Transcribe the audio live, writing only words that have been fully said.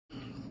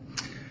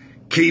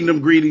Kingdom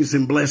greetings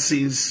and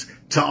blessings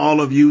to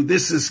all of you.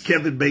 This is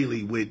Kevin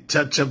Bailey with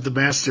Touch of the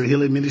Master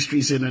Healing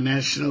Ministries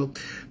International.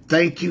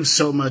 Thank you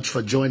so much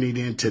for joining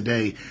in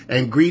today,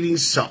 and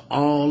greetings to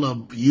all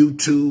of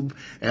YouTube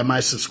and my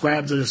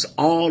subscribers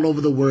all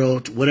over the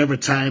world, whatever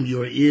time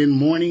you're in,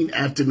 morning,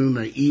 afternoon,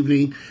 or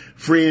evening.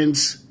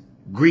 Friends,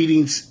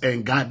 greetings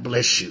and God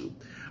bless you.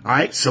 All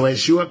right, so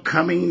as you are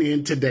coming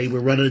in today,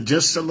 we're running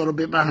just a little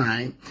bit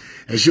behind.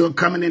 As you're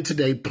coming in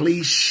today,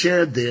 please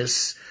share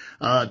this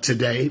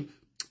today.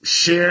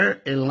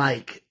 Share and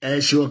like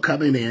as you're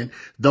coming in.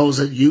 Those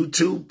at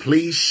YouTube,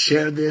 please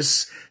share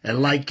this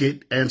and like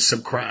it and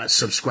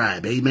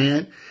subscribe.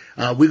 Amen.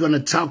 We're going to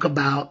talk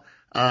about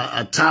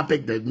a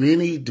topic that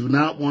many do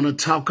not want to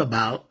talk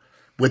about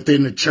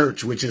within the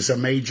church, which is a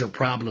major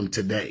problem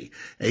today.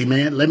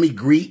 Amen. Let me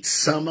greet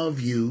some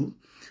of you.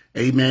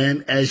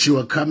 Amen. As you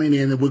are coming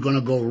in, and we're going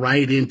to go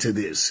right into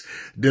this.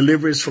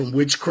 Deliverance from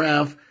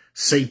witchcraft,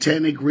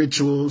 satanic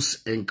rituals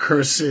and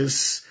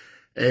curses.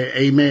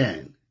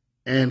 Amen.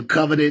 And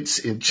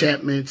covenants,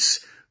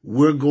 enchantments.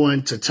 We're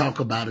going to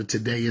talk about it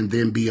today and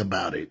then be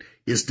about it.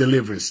 It's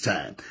deliverance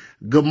time.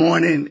 Good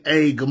morning.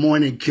 Hey, good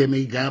morning,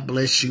 Kimmy. God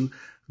bless you.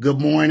 Good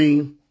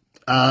morning,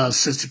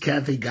 Sister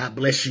Kathy. God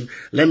bless you.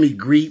 Let me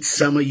greet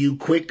some of you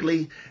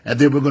quickly, and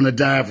then we're going to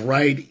dive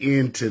right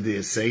into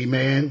this.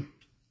 Amen.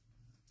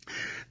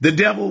 The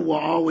devil will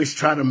always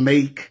try to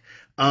make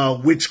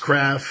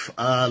witchcraft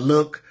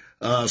look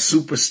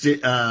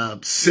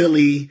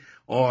silly,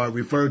 or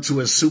referred to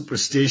as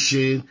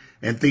superstition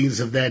and things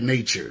of that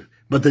nature.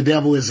 But the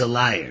devil is a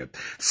liar.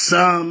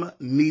 Some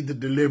need the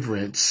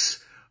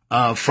deliverance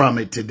from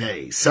it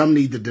today. Some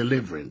need the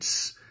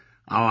deliverance.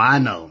 Oh, I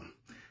know.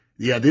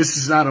 Yeah, this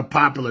is not a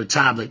popular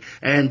topic.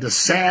 And the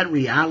sad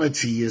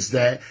reality is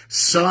that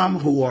some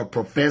who are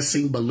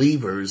professing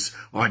believers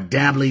are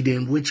dabbling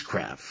in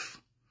witchcraft.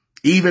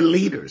 Even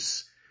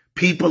leaders,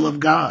 people of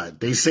God.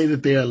 They say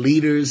that they are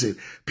leaders and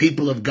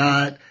people of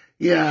God.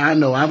 Yeah, I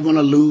know. I'm going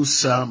to lose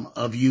some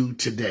of you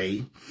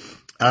today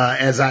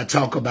as I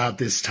talk about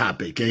this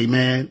topic.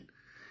 Amen.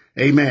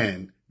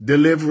 Amen.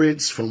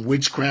 Deliverance from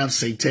witchcraft,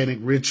 satanic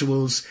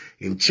rituals,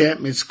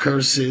 enchantments,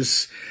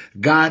 curses.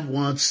 God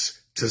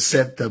wants to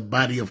set the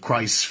body of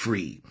Christ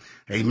free.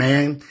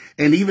 Amen.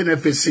 And even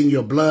if it's in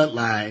your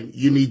bloodline,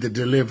 you need the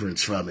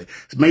deliverance from it.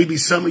 Maybe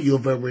some of you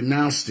have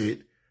renounced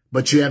it,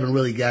 but you haven't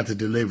really got the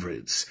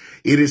deliverance.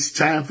 It is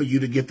time for you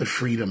to get the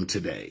freedom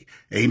today.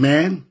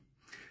 Amen.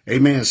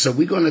 Amen. So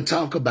we're going to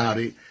talk about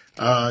it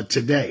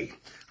today.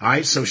 All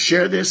right. So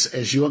share this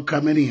as you are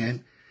coming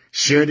in.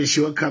 Share this as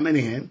you are coming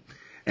in.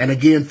 And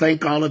again,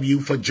 thank all of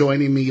you for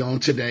joining me on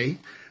today.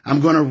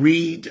 I'm going to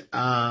read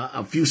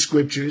a few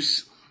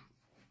scriptures.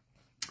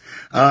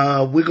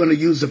 We're going to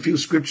use a few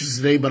scriptures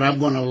today, but I'm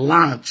going to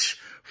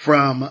launch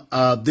from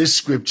this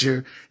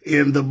scripture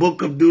in the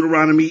book of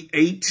Deuteronomy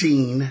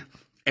 18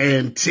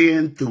 and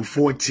 10 through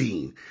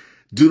 14.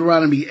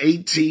 Deuteronomy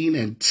 18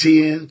 and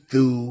 10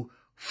 through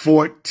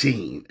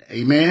 14.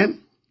 Amen.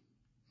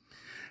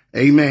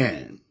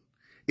 Amen.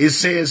 It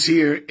says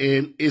here,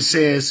 and it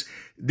says,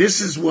 this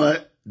is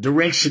what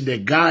direction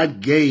that God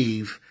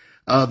gave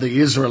the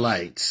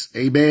Israelites.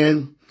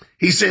 Amen.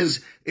 He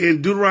says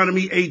in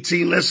Deuteronomy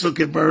 18, let's look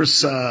at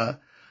verse 10.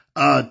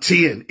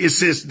 It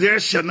says,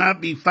 there shall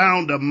not be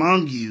found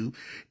among you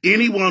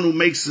anyone who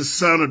makes a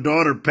son or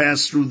daughter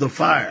pass through the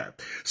fire.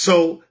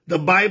 So the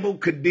Bible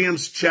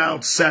condemns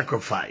child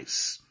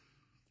sacrifice.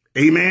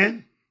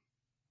 Amen.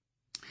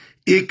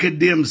 It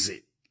condemns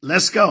it.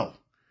 Let's go.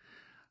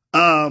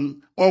 Or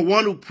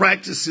one who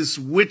practices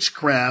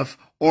witchcraft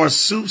or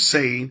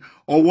soothsaying,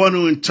 or one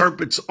who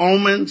interprets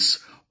omens,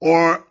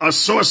 or a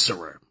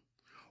sorcerer,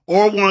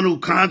 or one who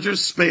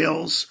conjures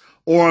spells,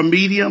 or a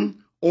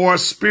medium, or a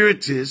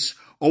spiritist,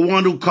 or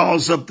one who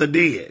calls up the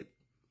dead.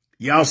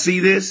 Y'all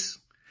see this?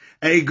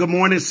 Hey, good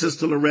morning,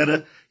 Sister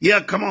Loretta. Yeah,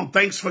 come on.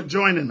 Thanks for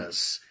joining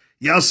us.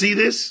 Y'all see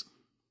this?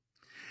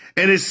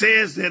 And it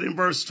says that in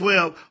verse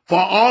 12, for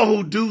all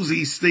who do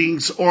these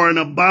things are an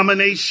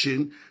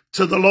abomination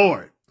to the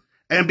Lord.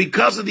 And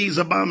because of these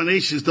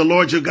abominations, the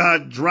Lord your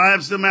God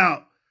drives them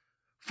out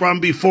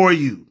from before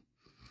you.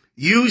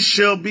 You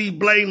shall be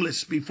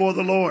blameless before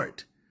the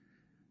Lord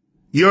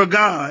your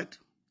God.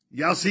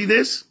 Y'all see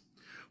this?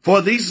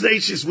 For these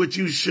nations which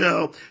you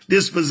shall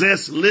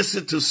dispossess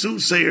listen to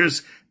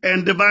soothsayers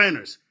and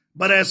diviners.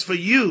 But as for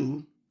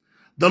you,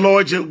 the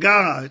Lord your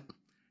God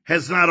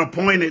has not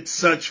appointed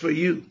such for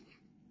you.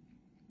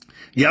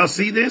 Y'all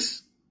see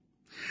this?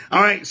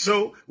 All right.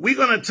 So we're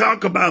going to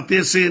talk about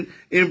this in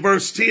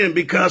verse 10,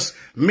 because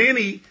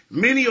many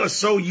are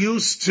so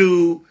used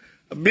to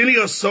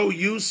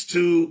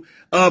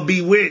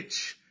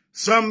Bewitched.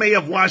 Some may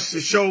have watched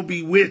the show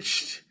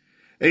Bewitched.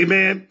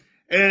 Amen.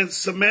 And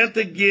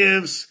Samantha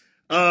gives,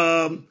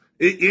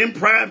 in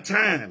prime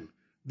time,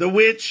 the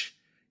witch,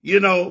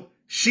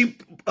 she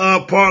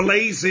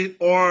parlays it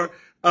or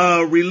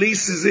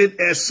releases it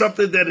as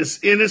something that is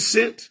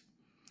innocent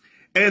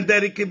and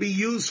that it can be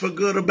used for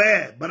good or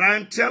bad. But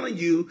I'm telling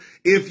you,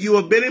 if you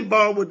have been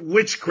involved with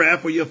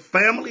witchcraft or your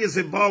family is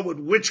involved with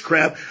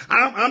witchcraft,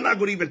 I'm not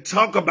going to even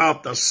talk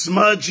about the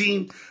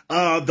smudging,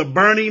 the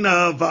burning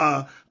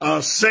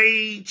of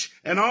sage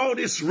and all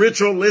this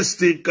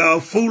ritualistic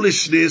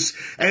foolishness.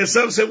 And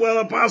some say, well,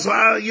 Apostle,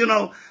 I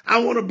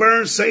want to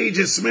burn sage.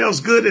 It smells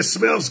good. It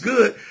smells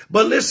good.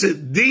 But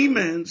listen,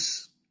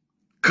 demons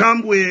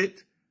come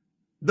with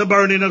the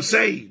burning of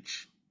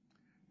sage.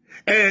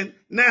 And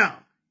now,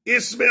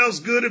 it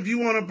smells good if you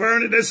want to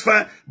burn it, that's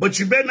fine. But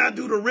you better not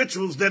do the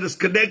rituals that is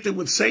connected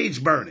with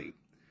sage burning.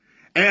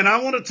 And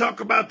I want to talk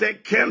about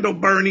that candle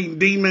burning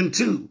demon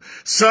too.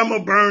 Some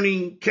are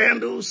burning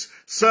candles.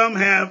 Some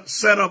have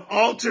set up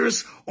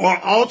altars, or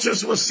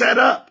altars were set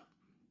up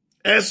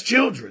as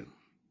children.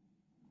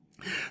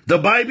 The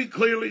Bible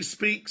clearly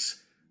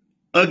speaks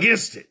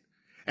against it.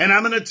 And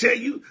I'm going to tell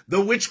you,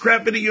 the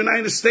witchcraft in the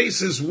United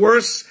States is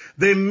worse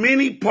than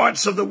many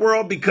parts of the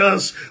world,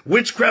 because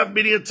witchcraft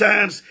many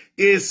times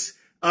is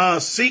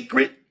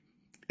secret,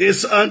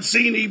 it's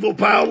unseen evil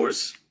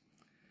powers,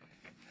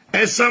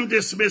 and some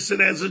dismiss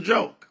it as a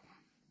joke.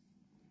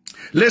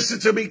 Listen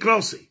to me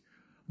closely.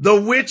 The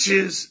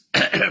witches,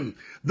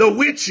 the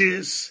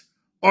witches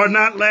are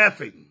not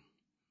laughing.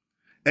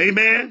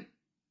 Amen.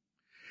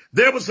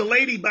 There was a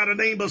lady by the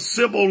name of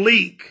Sybil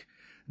Leek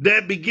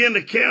that began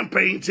a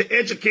campaign to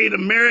educate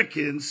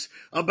Americans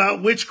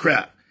about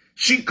witchcraft.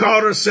 She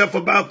called herself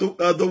about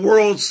the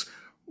world's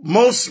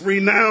most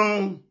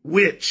renowned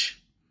witch.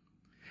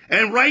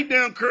 And right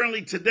now,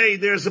 currently today,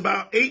 there's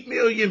about 8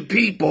 million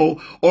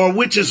people, or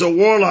witches or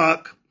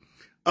warlock,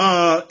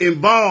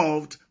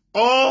 involved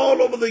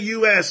all over the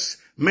U.S.,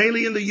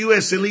 mainly in the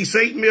U.S., at least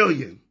 8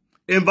 million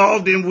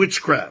involved in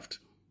witchcraft.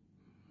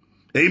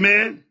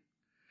 Amen.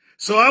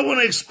 So I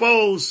want to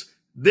expose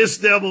this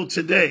devil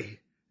today.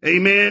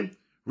 Amen.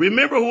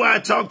 Remember who I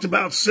talked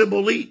about,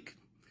 Sybil Leek.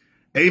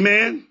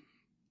 Amen.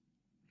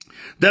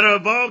 That are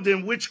involved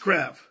in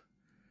witchcraft.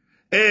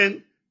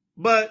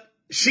 But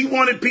she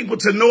wanted people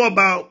to know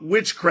about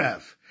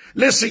witchcraft.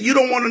 Listen, you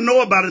don't want to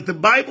know about it. The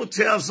Bible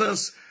tells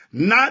us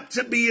not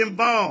to be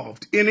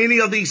involved in any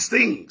of these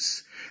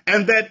things,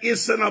 and that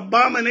it's an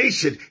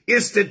abomination.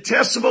 It's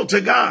detestable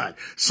to God.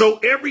 So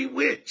every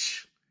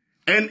witch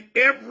and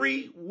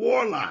every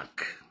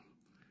warlock,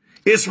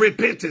 it's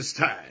repentance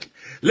time.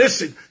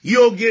 Listen,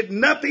 you'll get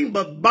nothing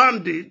but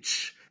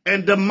bondage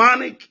and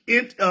demonic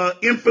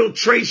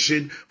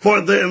infiltration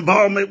for the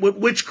involvement with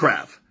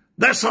witchcraft.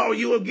 That's all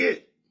you will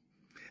get.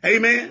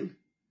 Amen.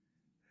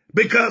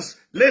 Because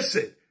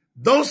listen,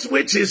 those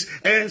witches,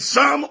 and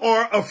some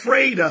are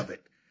afraid of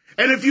it.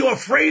 And if you're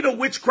afraid of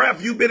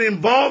witchcraft, you've been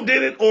involved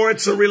in it, or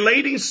it's a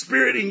relating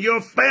spirit in your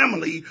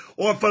family,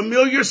 or a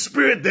familiar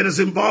spirit that is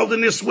involved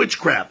in this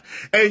witchcraft,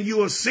 and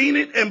you have seen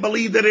it and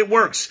believe that it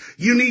works,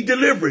 you need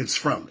deliverance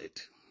from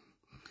it.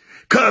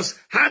 Because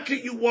how can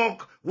you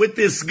walk with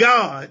this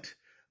God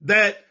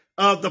that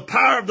the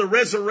power of the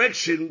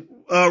resurrection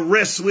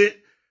rests with?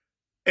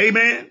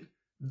 Amen.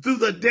 Through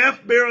the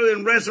death, burial,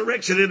 and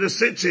resurrection and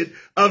ascension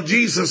of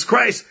Jesus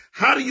Christ.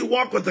 How do you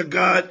walk with a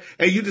God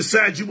and you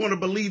decide you want to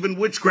believe in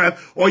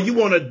witchcraft, or you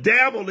want to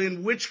dabble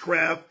in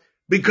witchcraft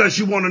because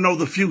you want to know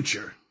the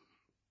future?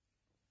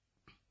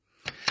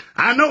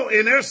 I know,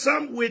 and there's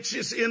some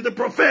witches in the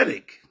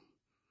prophetic.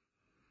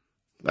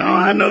 Oh,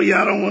 I know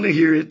y'all don't want to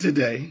hear it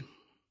today.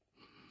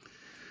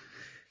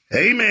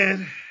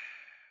 Amen.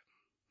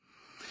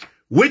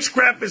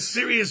 Witchcraft is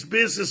serious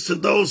business to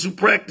those who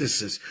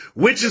practice it.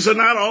 Witches are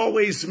not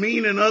always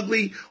mean and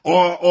ugly,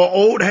 or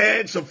old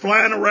hags or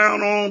flying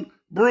around on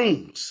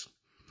brooms.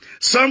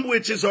 Some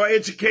witches are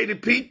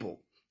educated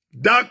people,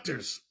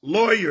 doctors,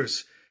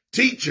 lawyers,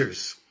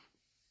 teachers,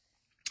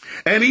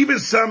 and even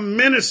some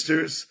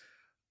ministers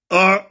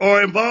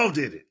are involved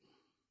in it.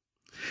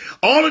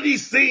 All of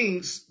these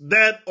things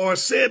that are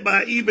said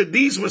by, even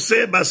these were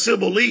said by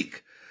Sybil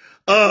Leek,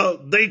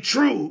 they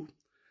true.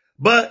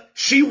 But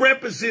she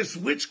represents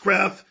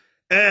witchcraft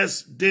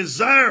as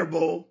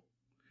desirable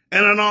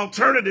and an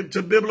alternative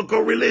to biblical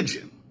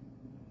religion.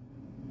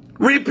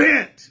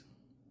 Repent.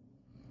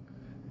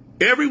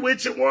 Every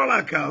witch and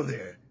warlock out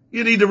there,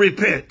 you need to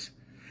repent.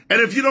 And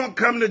if you don't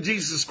come to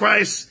Jesus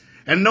Christ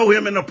and know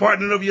him in the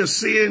pardon of your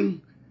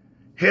sin,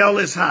 hell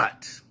is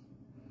hot.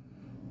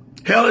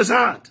 Hell is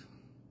hot.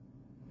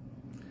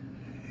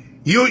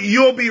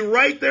 You'll be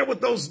right there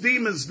with those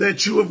demons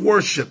that you have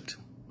worshiped.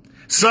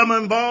 Some are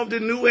involved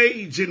in New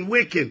Age and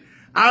Wiccan.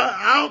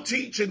 I'll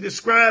teach and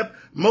describe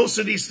most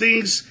of these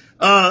things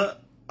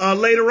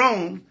later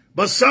on,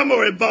 but some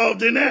are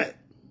involved in that.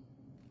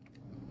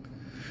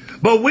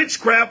 But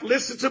witchcraft,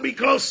 listen to me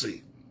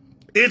closely,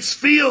 it's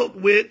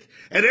filled with,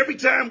 and every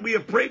time we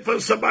have prayed for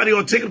somebody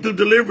or taken through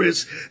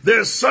deliverance,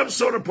 there's some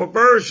sort of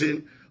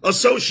perversion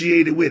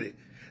associated with it.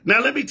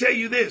 Now, let me tell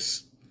you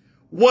this.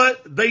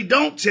 What they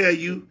don't tell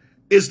you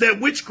is that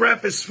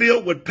witchcraft is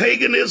filled with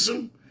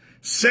paganism,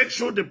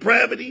 sexual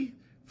depravity,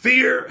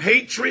 fear,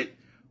 hatred,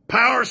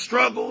 power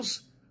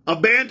struggles,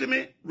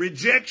 abandonment,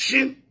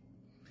 rejection.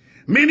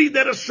 Many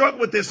that are struck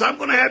with this, I'm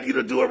going to have you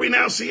to do a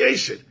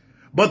renunciation.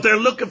 but they're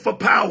looking for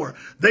power.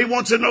 They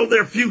want to know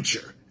their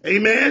future.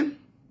 Amen.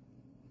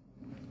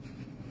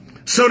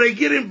 So they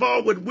get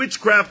involved with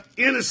witchcraft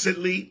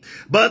innocently,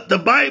 but the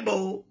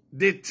Bible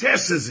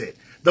detests it.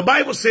 The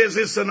Bible says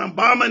it's an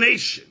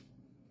abomination.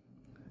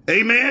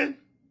 Amen.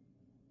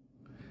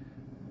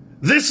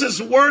 This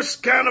is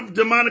worst kind of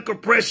demonic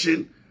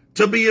oppression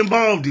to be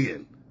involved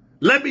in.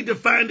 Let me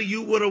define to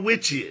you what a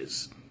witch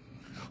is.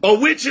 A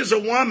witch is a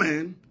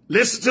woman,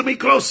 listen to me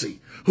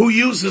closely, who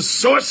uses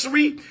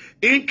sorcery,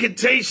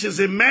 incantations,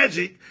 and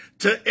magic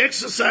to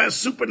exercise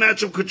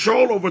supernatural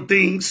control over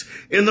things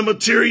in the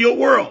material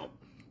world.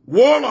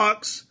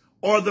 Warlocks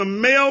are the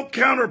male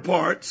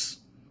counterparts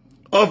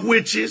of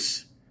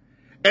witches,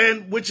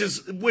 and which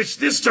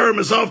this term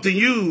is often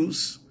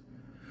used,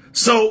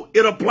 so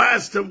it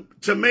applies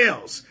to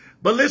males.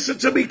 But listen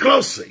to me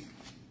closely.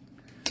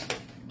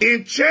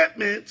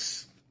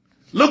 Enchantments,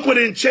 look what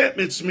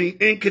enchantments mean,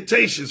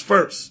 incantations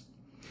first.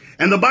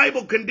 And the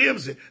Bible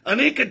condemns it.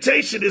 An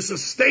incantation is a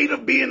state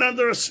of being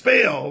under a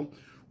spell,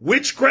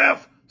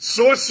 witchcraft,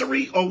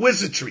 sorcery, or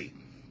wizardry.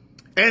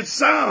 And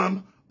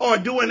some are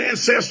doing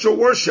ancestral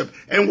worship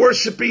and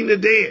worshiping the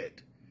dead,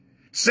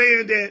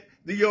 saying that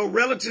your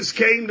relatives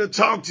came to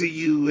talk to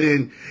you.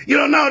 And,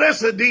 no,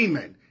 that's a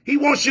demon. He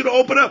wants you to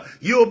open up.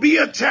 You'll be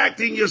attacked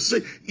in your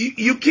sleep.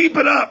 You keep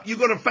it up, you're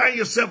going to find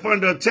yourself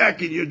under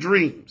attack in your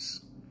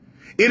dreams.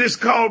 It is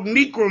called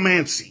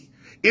necromancy.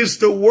 It's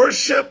the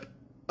worship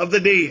of the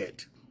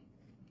dead.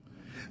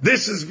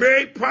 This is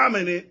very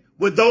prominent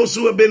with those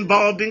who have been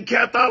involved in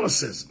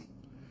Catholicism,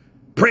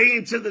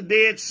 praying to the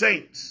dead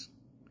saints.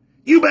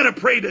 You better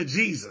pray to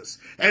Jesus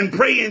and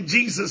pray in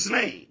Jesus'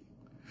 name.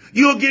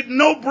 You'll get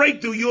no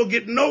breakthrough. You'll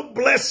get no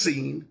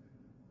blessing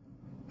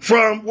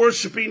from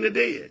worshiping the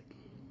dead.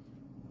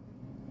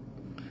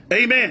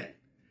 Amen.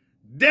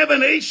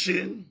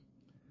 Divination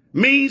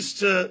means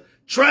to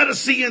try to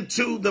see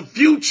into the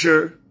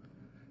future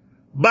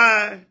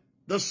by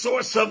the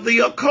source of the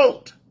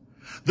occult.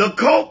 The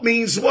occult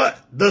means what?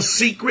 The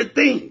secret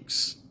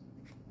things.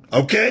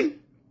 Okay?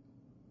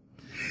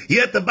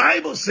 Yet the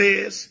Bible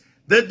says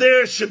that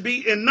there should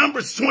be in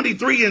Numbers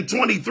 23 and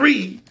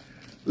 23.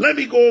 Let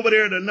me go over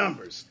there to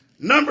Numbers.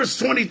 Numbers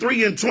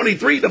 23 and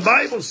 23, the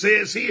Bible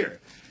says here,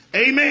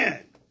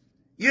 amen.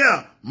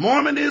 Yeah,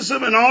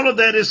 Mormonism and all of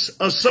that is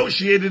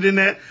associated in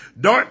that.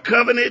 Dark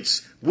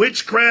covenants,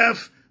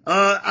 witchcraft.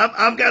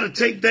 I've got to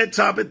take that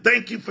topic.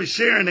 Thank you for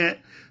sharing that,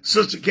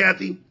 Sister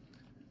Kathy.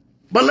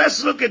 But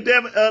let's look at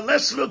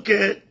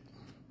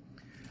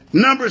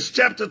Numbers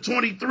chapter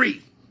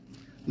 23.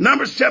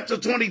 Numbers chapter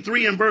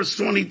 23 and verse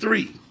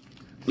 23.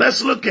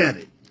 Let's look at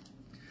it.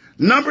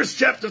 Numbers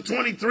chapter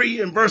 23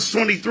 and verse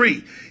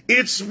 23.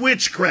 It's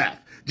witchcraft.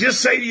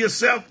 Just say to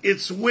yourself,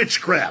 it's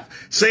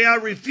witchcraft. Say, I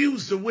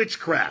refuse the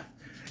witchcraft.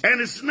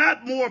 And it's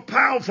not more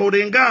powerful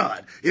than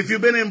God. If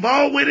you've been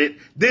involved with it,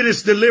 then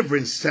it's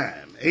deliverance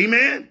time.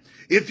 Amen.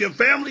 If your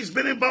family's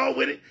been involved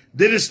with it,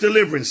 then it's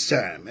deliverance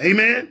time.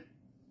 Amen.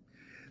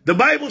 The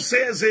Bible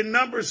says in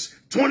Numbers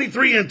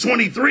 23 and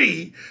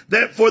 23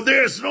 that for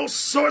there is no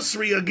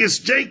sorcery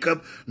against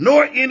Jacob,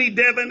 nor any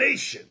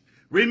divination.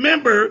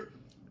 Remember,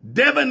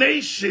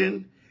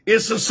 divination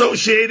is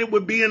associated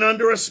with being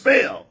under a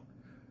spell.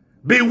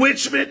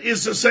 Bewitchment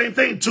is the same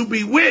thing. To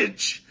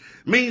bewitch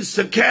means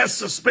to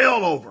cast a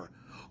spell over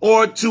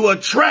or to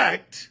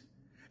attract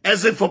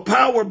as if a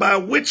power by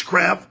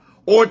witchcraft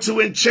or to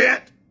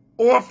enchant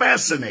or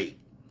fascinate.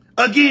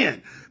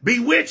 Again,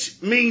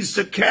 bewitch means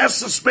to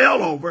cast a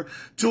spell over.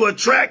 To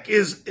attract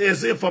is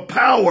as if a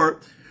power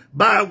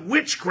by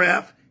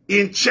witchcraft,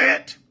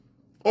 enchant,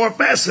 or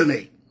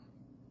fascinate.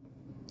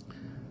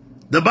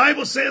 The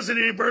Bible says it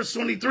in verse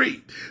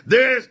 23.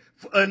 There's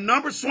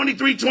Numbers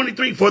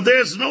 23:23. For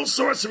there's no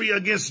sorcery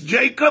against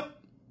Jacob,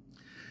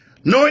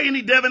 nor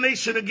any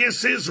divination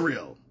against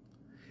Israel.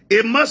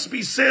 It must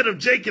be said of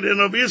Jacob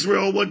and of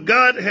Israel what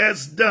God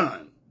has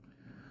done.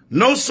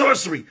 No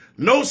sorcery,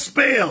 no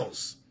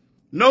spells,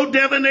 no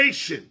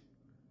divination,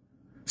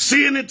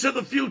 seeing into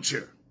the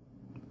future.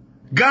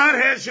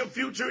 God has your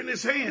future in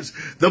his hands.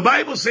 The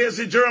Bible says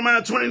in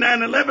Jeremiah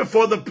 29:11,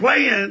 for the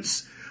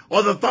plans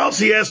or the thoughts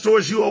he has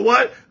towards you are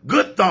what?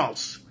 Good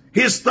thoughts.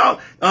 His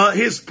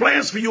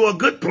plans for you are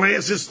good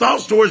plans. His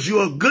thoughts towards you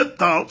are good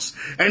thoughts.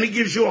 And he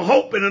gives you a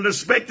hope and an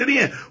expected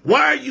end.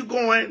 Why are you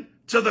going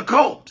to the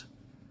cult?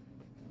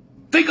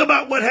 Think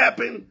about what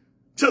happened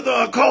to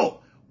the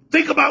occult.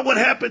 Think about what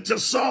happened to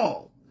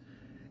Saul.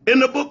 In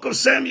the book of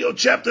Samuel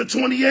chapter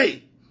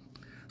 28,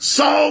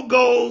 Saul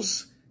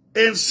goes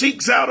and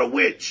seeks out a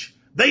witch.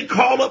 They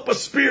call up a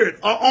spirit,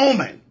 an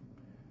omen.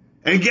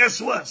 And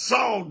guess what?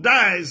 Saul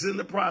dies in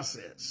the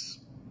process.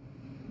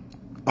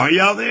 Are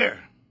y'all there?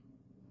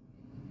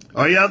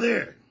 Are y'all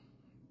there?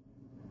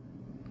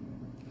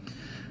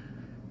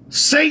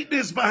 Satan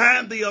is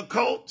behind the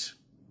occult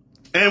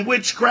and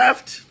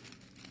witchcraft.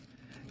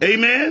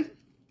 Amen.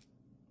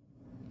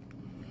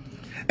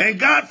 And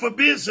God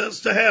forbids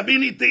us to have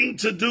anything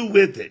to do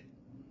with it.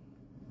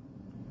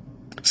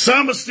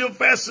 Some are still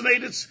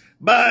fascinated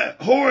by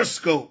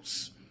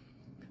horoscopes.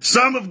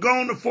 Some have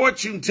gone to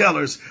fortune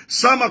tellers.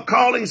 Some are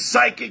calling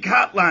psychic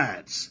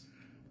hotlines.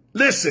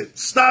 Listen,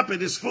 stop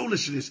it. It's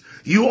foolishness.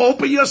 You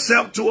open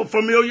yourself to a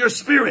familiar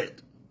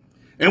spirit.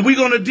 And we're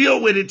going to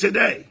deal with it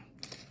today.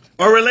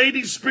 A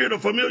relating spirit, a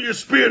familiar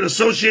spirit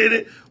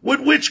associated with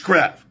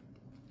witchcraft.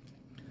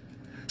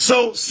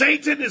 So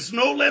Satan is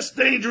no less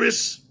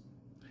dangerous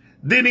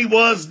than he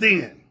was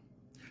then.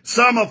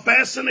 Some are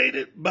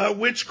fascinated by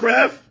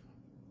witchcraft,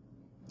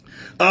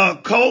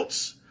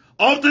 cults.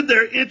 Often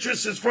their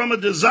interest is from a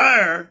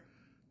desire.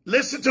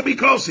 Listen to me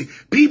closely.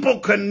 People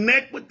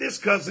connect with this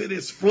because it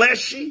is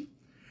fleshy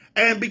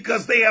and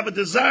because they have a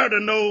desire to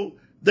know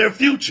their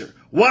future.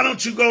 Why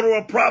don't you go to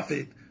a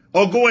prophet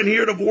or go and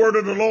hear the word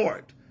of the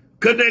Lord?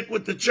 Connect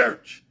with the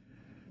church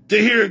to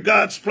hear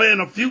God's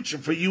plan of future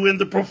for you in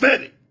the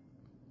prophetic.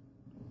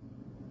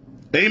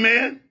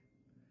 Amen.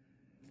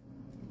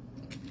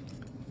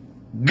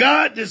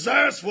 God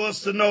desires for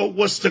us to know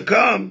what's to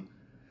come,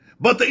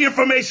 but the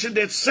information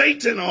that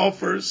Satan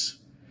offers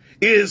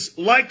is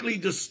likely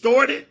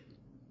distorted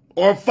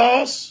or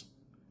false,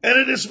 and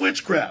it is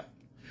witchcraft.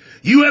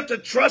 You have to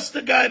trust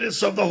the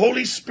guidance of the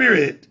Holy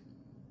Spirit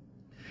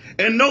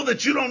and know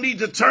that you don't need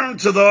to turn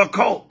to the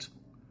occult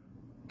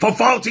for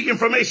faulty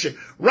information.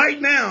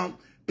 Right now,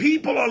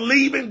 people are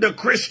leaving the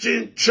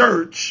Christian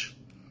church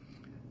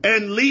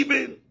and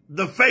leaving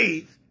the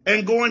faith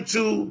and going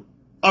to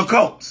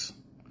occults.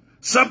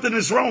 Something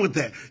is wrong with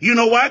that. You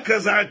know why?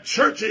 Because our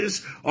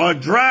churches are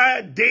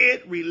dry,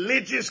 dead,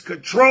 religious,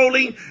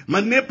 controlling,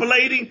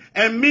 manipulating,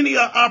 and many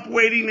are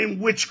operating in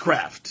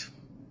witchcraft.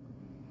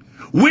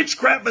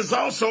 Witchcraft is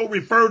also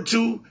referred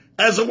to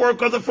as a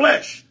work of the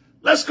flesh.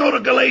 Let's go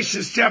to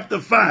Galatians chapter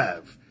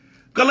 5.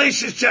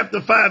 Galatians chapter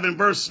 5 and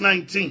verse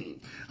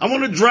 19. I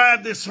want to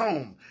drive this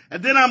home.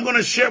 And then I'm going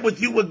to share with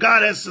you what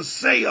God has to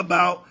say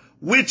about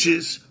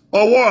witches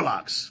or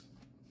warlocks.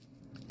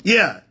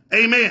 Yeah,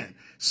 amen.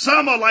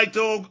 Some are like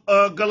the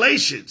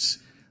Galatians.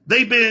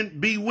 They've been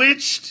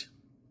bewitched.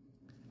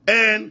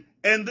 And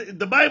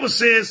the Bible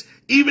says,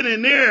 even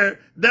in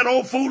there, that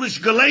old foolish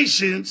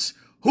Galatians,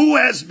 who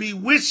has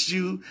bewitched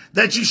you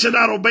that you should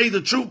not obey the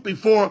truth,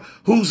 before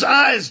whose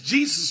eyes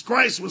Jesus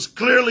Christ was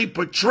clearly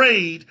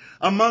portrayed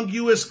among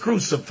you as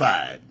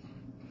crucified.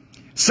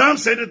 Some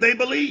say that they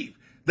believe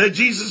that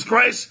Jesus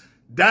Christ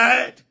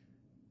died.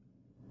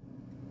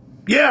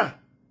 Yeah,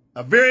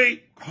 a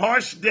very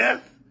harsh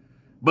death.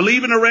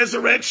 Believe in the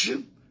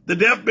resurrection, the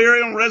death,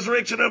 burial, and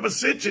resurrection of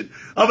ascension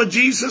of a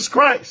Jesus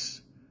Christ.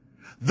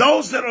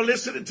 Those that are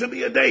listening to me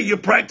today, you're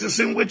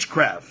practicing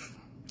witchcraft.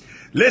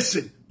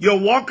 Listen, you're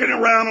walking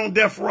around on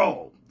death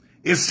row.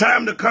 It's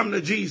time to come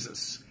to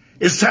Jesus.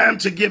 It's time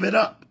to give it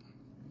up.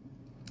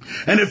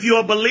 And if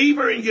you're a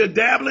believer and you're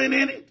dabbling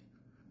in it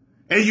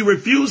and you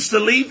refuse to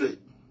leave it,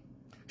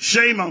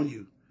 shame on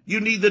you.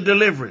 You need the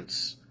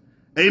deliverance.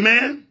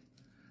 Amen.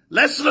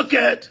 Let's look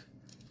at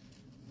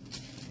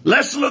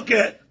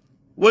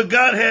what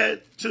God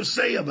had to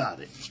say about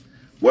it.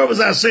 Where was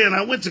I saying?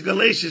 I went to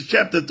Galatians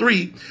chapter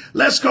 3.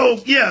 Let's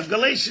go. Yeah,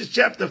 Galatians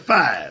chapter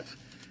 5.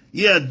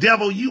 Yeah,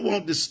 devil, you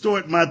won't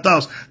distort my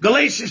thoughts.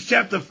 Galatians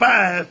chapter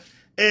 5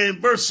 and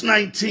verse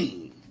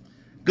 19.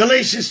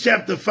 Galatians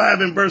chapter 5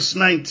 and verse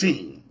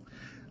 19.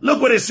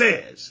 Look what it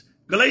says.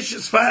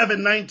 Galatians 5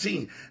 and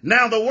 19.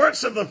 Now the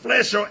works of the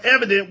flesh are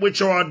evident, which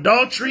are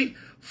adultery,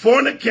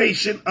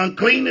 fornication,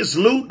 uncleanness,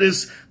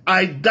 lewdness,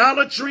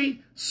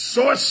 idolatry,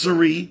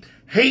 sorcery,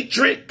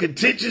 hatred,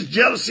 contentious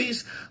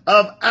jealousies,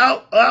 of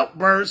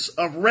outbursts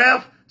of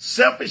wrath,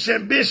 selfish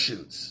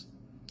ambitions,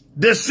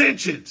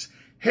 dissensions,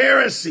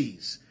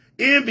 heresies,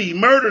 envy,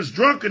 murders,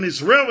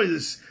 drunkenness,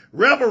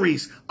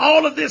 revelries.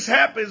 All of this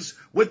happens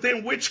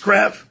within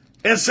witchcraft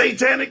and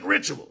satanic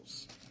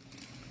rituals.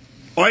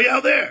 Are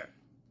y'all there?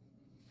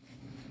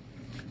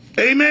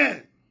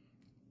 Amen.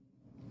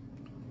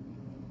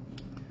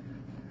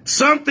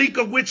 Some think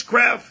of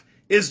witchcraft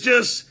as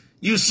just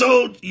you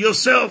sold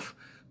yourself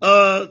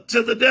to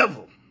the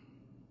devil.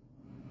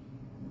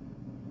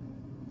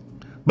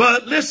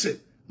 But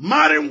listen,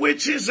 modern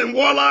witches and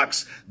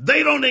warlocks,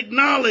 they don't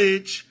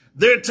acknowledge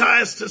their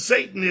ties to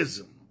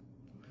Satanism.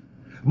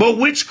 But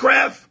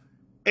witchcraft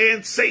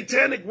and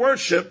satanic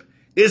worship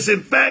is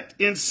in fact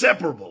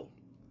inseparable.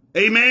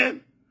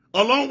 Amen?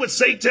 Along with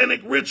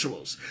satanic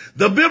rituals.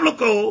 The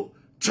biblical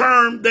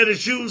term that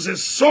is used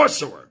is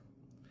sorcerer.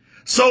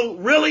 So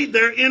really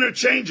they're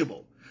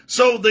interchangeable.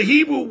 So the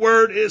Hebrew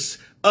word is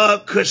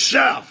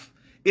kashaf.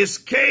 It's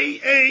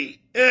K-A-S-H-A-P-H.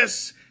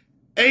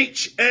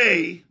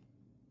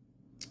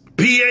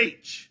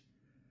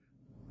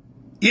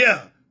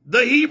 Yeah,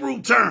 the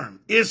Hebrew term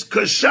is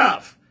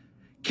kashaf.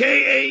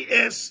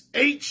 K-A-S-H-A-P-H.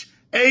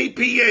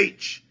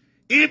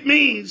 It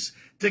means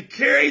to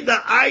carry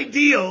the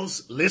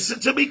ideals, listen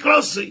to me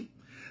closely,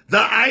 the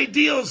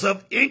ideals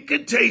of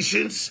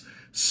incantations,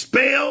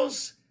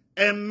 spells,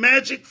 and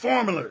magic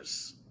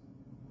formulas.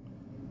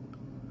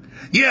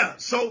 Yeah,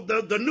 so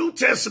the New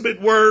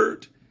Testament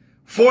word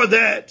for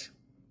that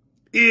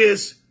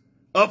is,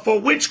 for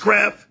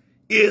witchcraft,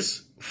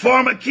 is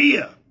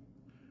pharmakia,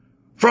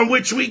 from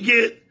which we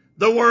get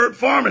the word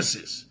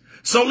pharmacist.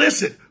 So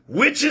listen,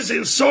 Witches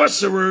and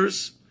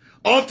sorcerers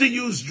often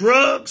use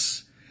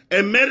drugs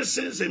and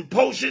medicines and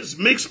potions,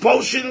 mixed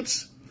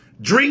potions,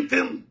 drink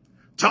them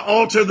to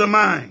alter the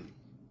mind.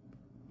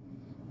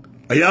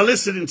 Are y'all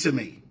listening to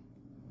me?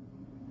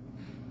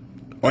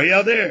 Are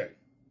y'all there?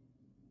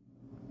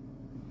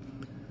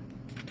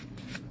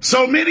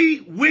 So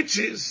many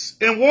witches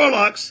and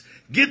warlocks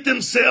get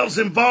themselves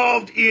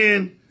involved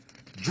in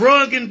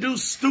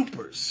drug-induced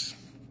stupors.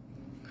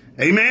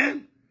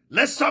 Amen?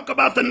 Let's talk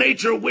about the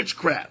nature of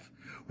witchcraft.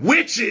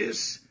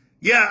 Witches,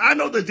 yeah, I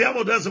know the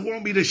devil doesn't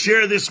want me to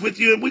share this with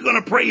you, and we're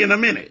going to pray in a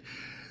minute.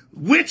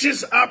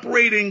 Witches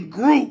operate in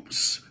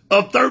groups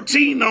of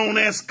 13 known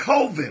as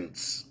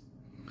covens.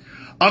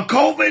 A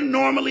coven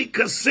normally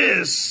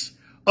consists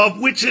of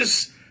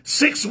witches,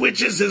 6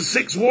 witches and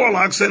 6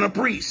 warlocks and a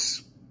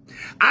priest.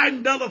 I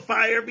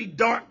nullify every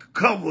dark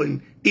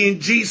coven in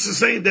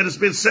Jesus' name that has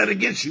been set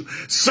against you.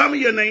 Some of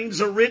your names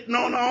are written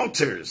on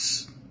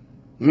altars.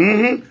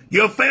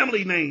 Your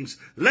family names,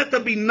 let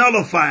them be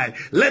nullified.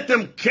 Let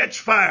them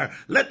catch fire.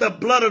 Let the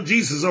blood of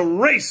Jesus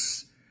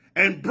erase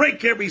and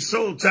break every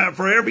soul tie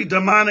for every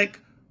demonic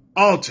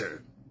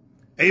altar.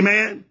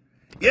 Amen.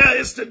 Yeah,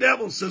 it's the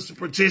devil, Sister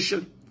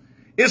Patricia.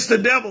 It's the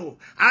devil.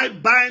 I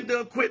bind the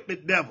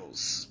equipment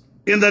devils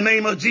in the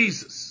name of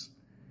Jesus.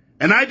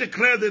 And I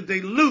declare that they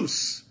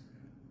loose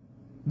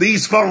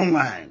these phone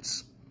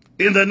lines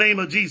in the name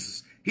of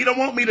Jesus. He don't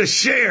want me to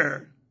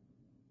share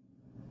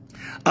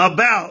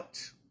about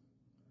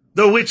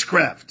the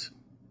witchcraft.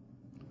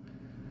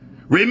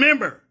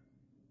 Remember,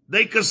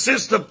 they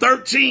consist of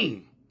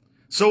 13.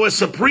 So it's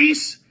a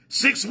priest,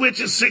 6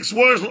 witches, 6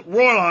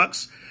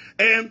 warlocks,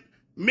 and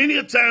many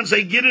a times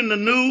they get in the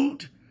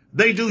nude.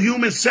 They do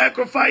human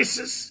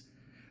sacrifices.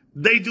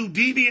 They do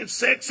deviant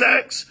sex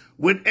acts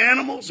with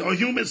animals or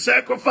human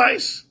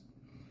sacrifice.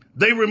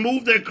 They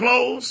remove their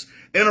clothes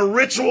in a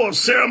ritual of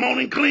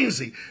ceremony and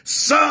cleansing.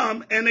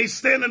 Some, and they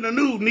stand in the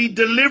nude, need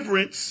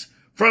deliverance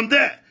from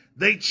that.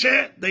 They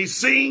chant, they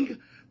sing,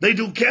 they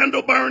do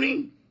candle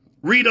burning,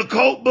 read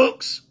occult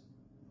books.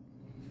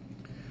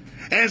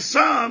 And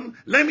some,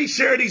 let me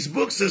share these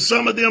books that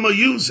some of them are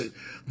using.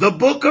 The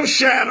Book of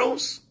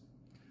Shadows,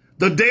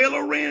 the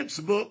Deliverance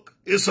book,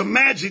 is a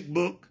magic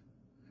book,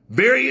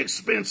 very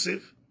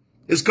expensive.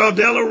 It's called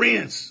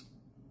Deliverance.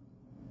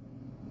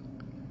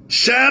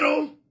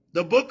 Shadow,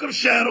 the Book of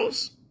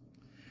Shadows,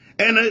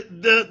 and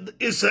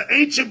it's an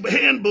ancient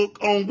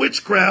handbook on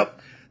witchcraft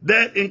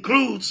that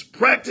includes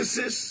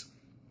practices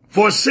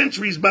for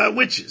centuries by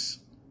witches.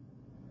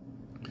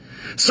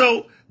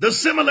 So the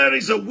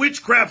similarities of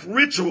witchcraft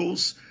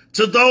rituals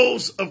to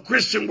those of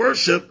Christian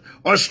worship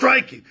are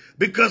striking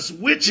because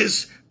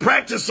witches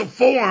practice a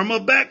form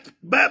of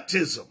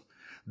baptism.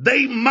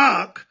 They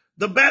mock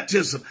the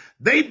baptism.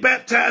 They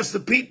baptize the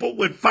people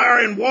with fire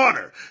and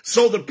water.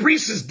 So the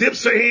priestess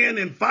dips her hand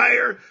in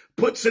fire,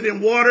 puts it in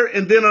water,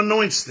 and then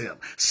anoints them.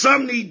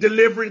 Some need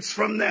deliverance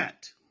from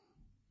that.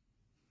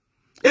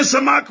 It's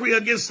a mockery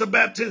against the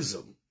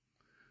baptism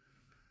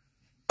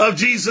of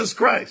Jesus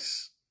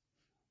Christ.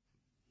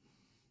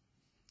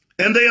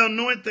 And they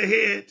anoint the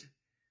head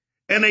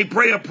and they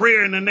pray a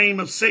prayer in the name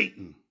of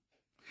Satan.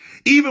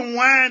 Even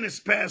wine is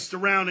passed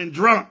around and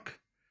drunk,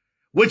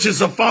 which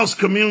is a false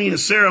communion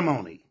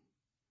ceremony.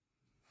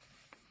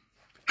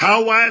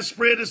 How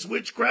widespread is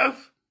witchcraft?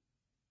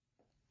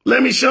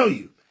 Let me show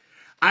you.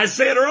 I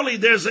said earlier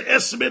there's an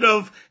estimate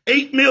of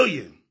 8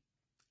 million.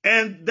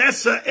 And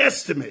that's an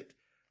estimate.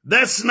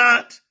 That's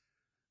not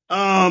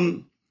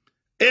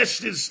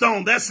etched in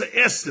stone. That's an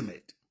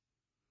estimate.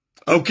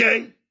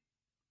 Okay?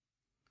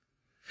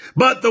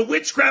 But the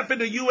witchcraft in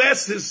the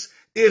U.S.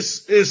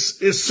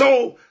 is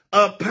so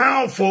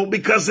powerful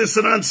because it's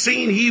an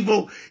unseen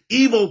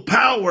evil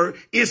power.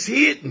 It's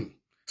hidden.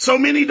 So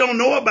many don't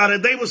know about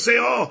it. They will say,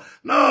 oh,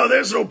 no,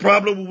 there's no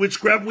problem with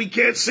witchcraft. We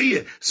can't see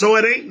it. So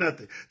it ain't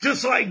nothing.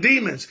 Just like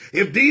demons.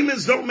 If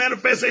demons don't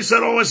manifest, they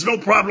said, oh, it's no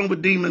problem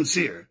with demons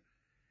here.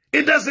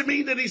 It doesn't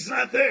mean that he's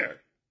not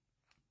there.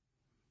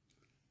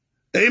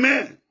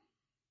 Amen.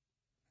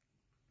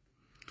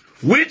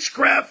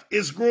 Witchcraft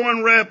is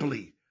growing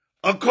rapidly.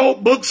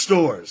 Occult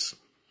bookstores.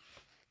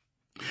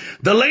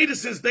 The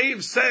latest is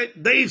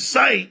they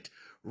cite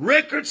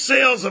record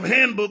sales of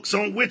handbooks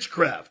on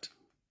witchcraft.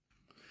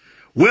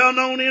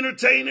 Well-known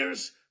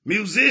entertainers,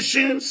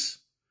 musicians,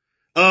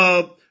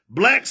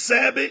 Black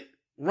Sabbath,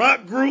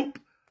 rock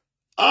group,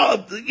 all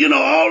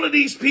of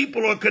these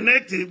people are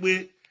connected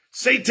with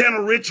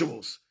satanic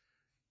rituals.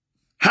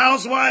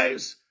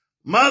 Housewives,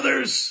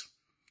 mothers,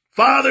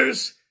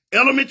 fathers,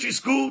 elementary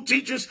school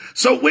teachers.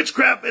 So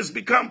witchcraft has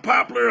become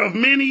popular of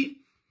many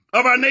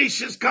of our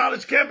nation's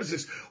college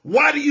campuses.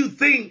 Why do you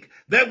think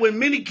that when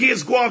many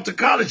kids go off to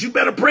college, you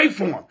better pray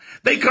for them?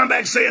 They come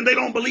back saying they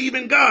don't believe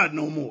in God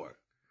no more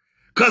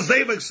because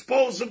they've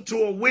exposed them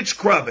to a witch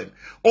coven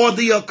or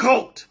the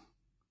occult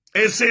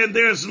and saying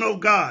there's no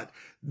God.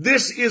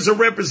 This is a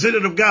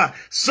representative of God.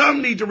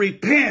 Some need to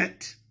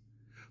repent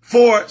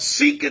for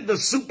seeking the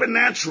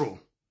supernatural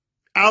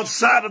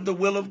outside of the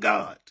will of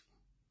God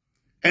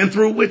and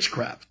through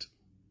witchcraft.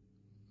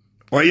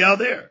 Are y'all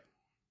there?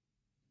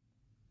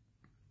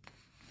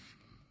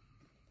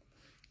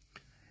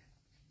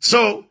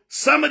 So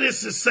some of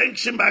this is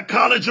sanctioned by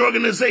college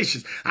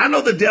organizations. I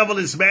know the devil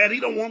is mad. He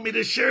don't want me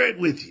to share it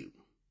with you.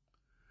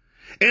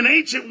 In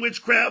ancient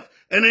witchcraft,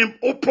 an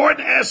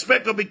important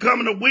aspect of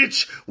becoming a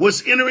witch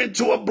was entering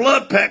into a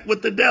blood pact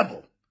with the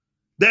devil.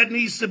 That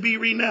needs to be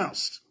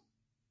renounced.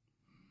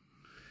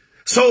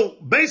 So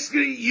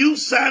basically, you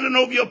signing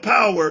over your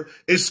power,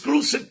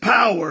 exclusive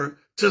power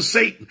to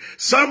Satan.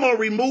 Some are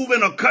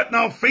removing or cutting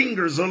off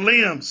fingers or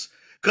limbs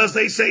because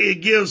they say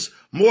it gives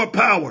more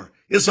power.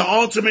 It's an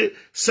ultimate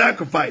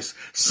sacrifice.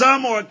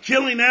 Some are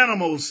killing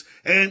animals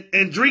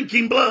and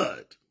drinking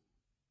blood.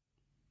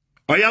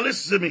 Are y'all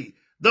listening to me?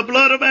 The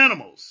blood of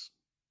animals.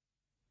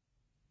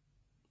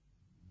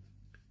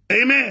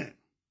 Amen.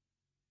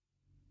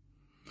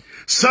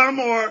 Some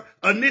are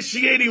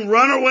initiating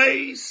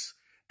runaways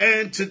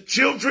and to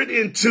children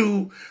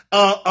into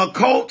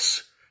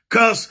occults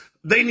because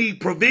they need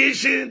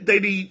provision, they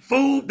need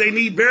food, they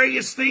need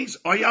various things.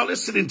 Are y'all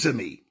listening to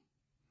me?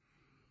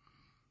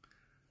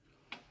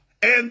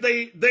 And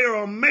they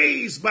are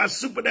amazed by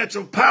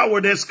supernatural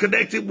power that's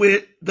connected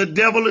with the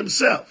devil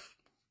himself.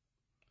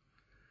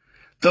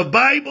 The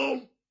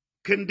Bible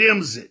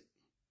condemns it.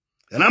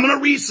 And I'm going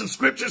to read some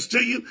scriptures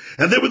to you,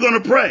 and then we're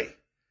going to pray.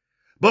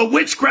 But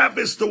witchcraft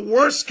is the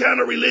worst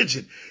kind of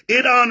religion.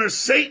 It honors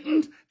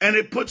Satan, and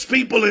it puts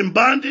people in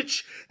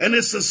bondage, and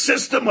it's a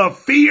system of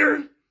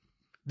fear,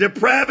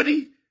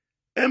 depravity,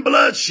 and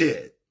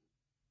bloodshed.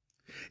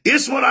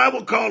 It's what I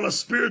would call a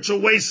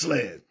spiritual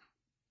wasteland.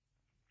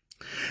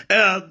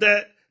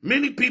 That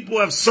many people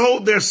have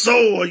sold their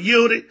soul or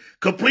yielded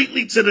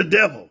completely to the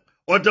devil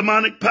or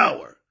demonic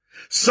power.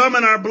 Some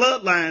in our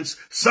bloodlines,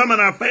 some in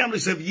our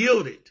families have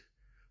yielded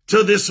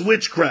to this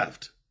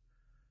witchcraft.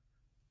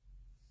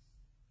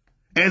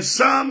 And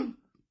some,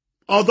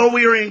 although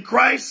we are in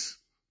Christ,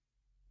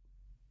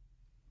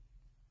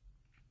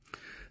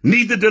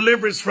 need the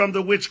deliverance from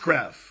the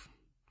witchcraft.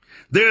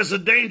 There's a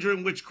danger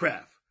in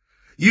witchcraft.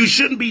 You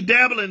shouldn't be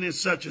dabbling in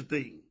such a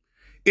thing.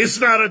 It's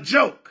not a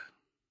joke.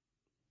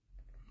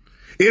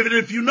 Even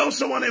if you know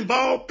someone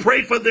involved,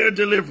 pray for their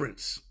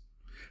deliverance.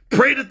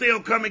 Pray that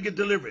they'll come and get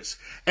deliverance.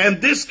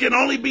 And this can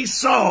only be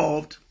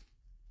solved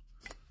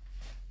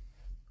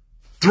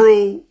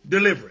through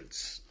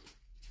deliverance.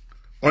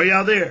 Are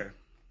y'all there?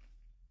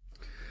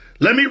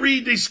 Let me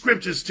read these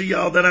scriptures to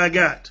y'all that I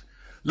got.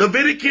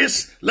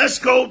 Leviticus,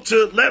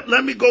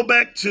 let me go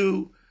back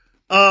to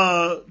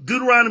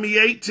Deuteronomy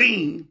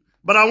 18,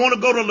 but I want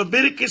to go to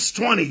Leviticus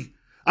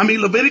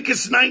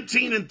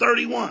 19 and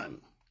 31.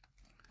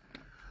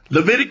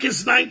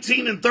 Leviticus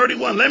 19 and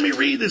 31. Let me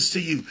read this to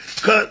you,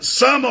 because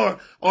some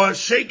are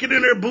shaking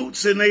in their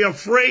boots and they are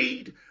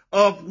afraid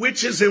of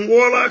witches and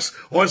warlocks,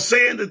 or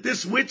saying that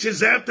this witch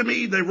is after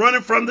me. They're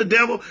running from the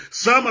devil.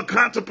 Some are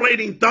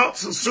contemplating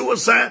thoughts of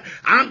suicide.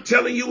 I'm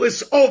telling you,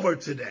 it's over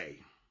today.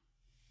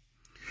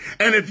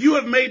 And if you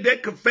have made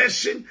that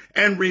confession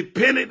and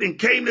repented and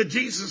came to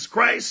Jesus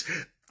Christ,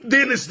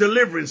 then it's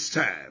deliverance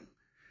time.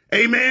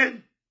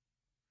 Amen.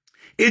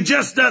 It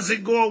just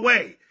doesn't go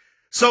away.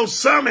 So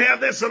some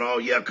have that said, oh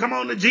yeah, come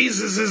on to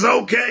Jesus is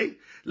okay.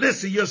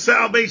 Listen, your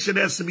salvation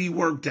has to be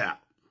worked out.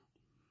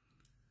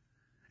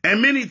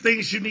 And many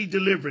things you need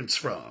deliverance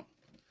from.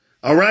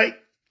 All right.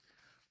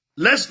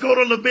 Let's go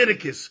to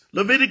Leviticus.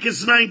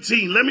 Leviticus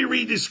 19. Let me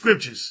read these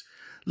scriptures.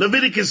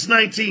 Leviticus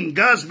 19.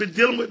 God's been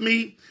dealing with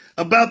me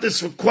about this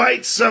for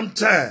quite some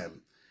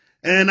time,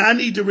 and I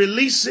need to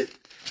release it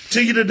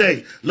to you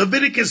today.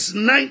 Leviticus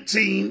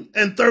 19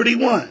 and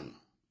 31.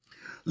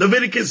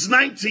 Leviticus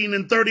 19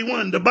 and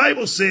 31. The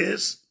Bible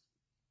says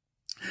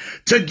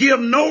to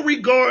give no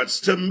regards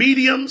to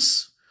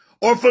mediums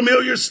or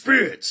familiar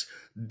spirits.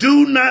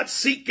 Do not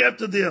seek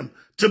after them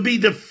to be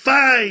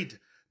defiled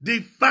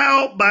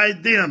by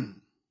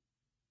them.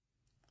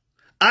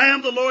 I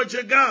am the Lord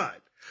your God.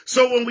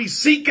 So when we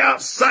seek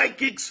out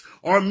psychics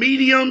or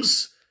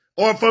mediums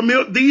or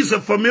these are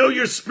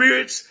familiar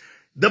spirits,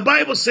 the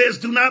Bible says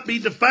do not be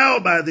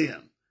defiled by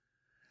them.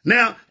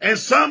 Now, and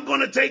some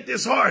going to take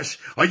this harsh.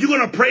 Are you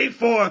going to pray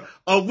for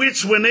a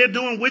witch when they're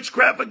doing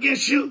witchcraft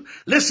against you?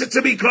 Listen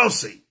to me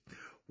closely.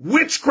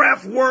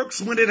 Witchcraft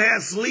works when it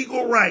has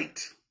legal right.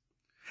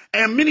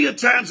 And many a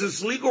times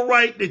it's legal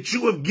right that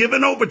you have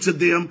given over to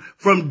them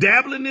from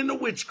dabbling in the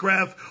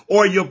witchcraft,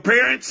 or your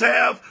parents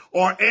have,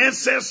 or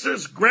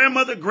ancestors,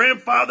 grandmother,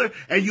 grandfather,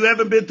 and you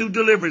haven't been through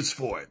deliverance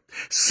for it.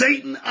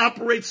 Satan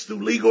operates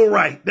through legal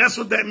right. That's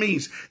what that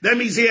means. That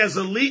means he has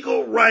a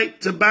legal right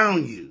to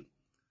bound you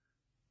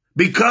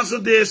because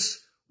of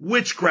this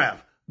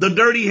witchcraft, the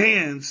dirty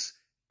hands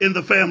in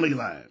the family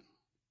line.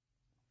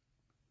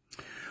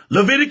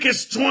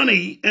 Leviticus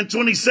 20 and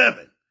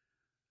 27.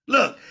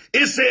 Look,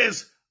 it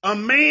says, a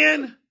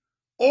man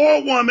or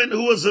a woman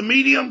who is a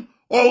medium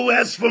or who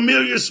has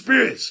familiar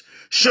spirits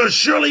shall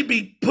surely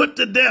be put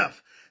to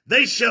death.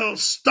 They shall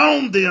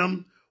stone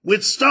them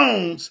with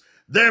stones.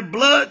 Their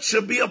blood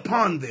shall be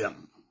upon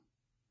them.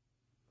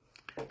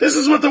 This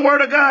is what the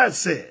word of God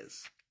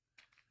says.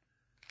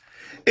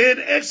 In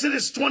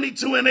Exodus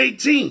 22 and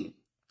 18,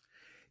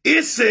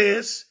 it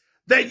says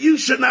that you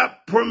should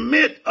not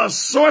permit a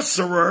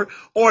sorcerer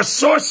or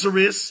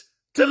sorceress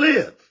to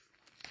live.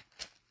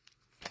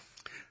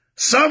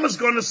 Some is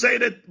going to say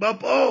that,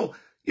 oh,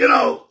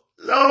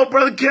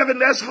 Brother Kevin,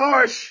 that's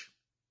harsh.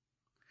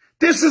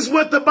 This is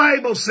what the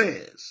Bible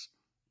says.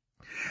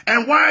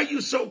 And why are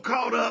you so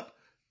caught up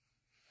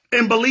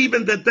in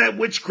believing that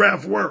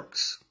witchcraft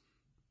works?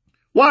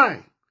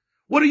 Why?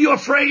 What are you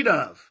afraid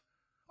of?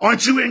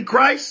 Aren't you in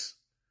Christ?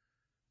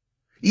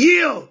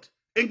 Yield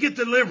and get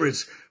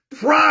deliverance.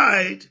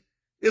 Pride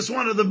is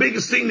one of the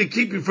biggest things to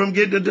keep you from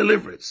getting the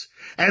deliverance.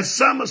 And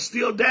some are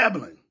still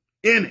dabbling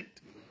in it.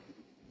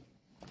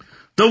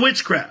 The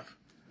witchcraft.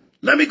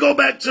 Let me go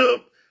back to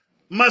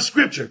my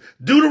scripture.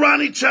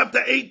 Deuteronomy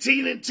chapter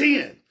 18 and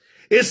 10.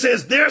 It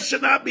says, there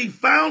shall not be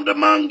found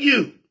among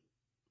you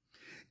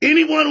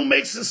anyone who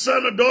makes his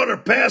son or daughter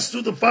pass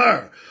through the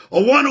fire,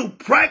 or one who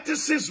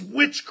practices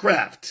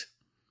witchcraft,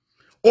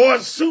 or a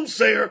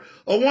soothsayer,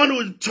 or one who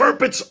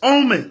interprets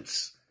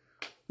omens.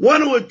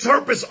 One who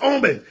interprets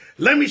omens.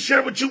 Let me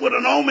share with you what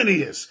an omen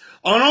is.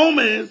 An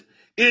omen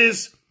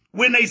is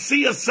when they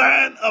see a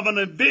sign of an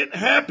event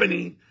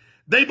happening,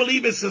 they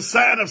believe it's a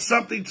sign of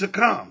something to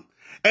come.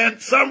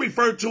 And some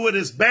refer to it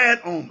as bad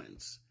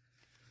omens.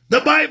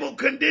 The Bible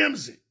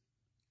condemns it.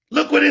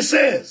 Look what it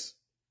says.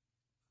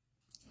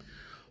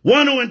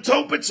 One who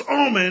interprets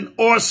omen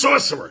or a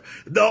sorcerer.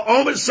 The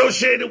omen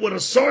associated with a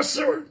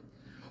sorcerer,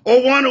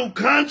 or one who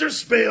conjures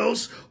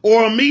spells,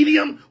 or a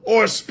medium,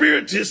 or a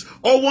spiritist,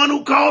 or one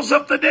who calls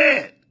up the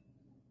dead.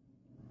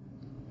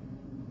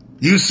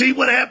 You see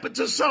what happened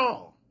to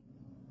Saul.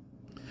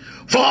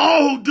 For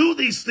all who do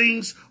these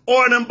things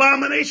are an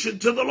abomination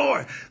to the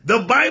Lord. The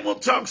Bible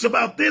talks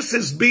about this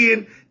as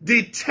being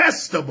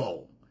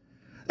detestable.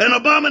 An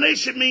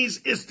abomination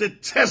means it's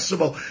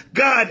detestable.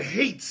 God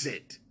hates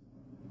it.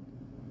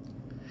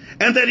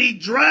 And that he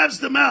drives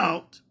them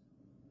out.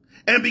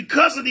 And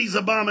because of these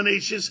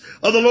abominations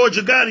of the Lord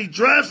your God, he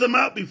drives them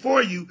out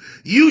before you.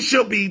 You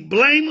shall be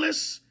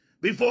blameless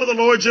before the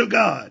Lord your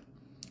God.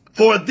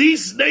 For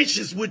these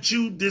nations which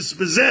you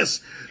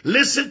dispossess,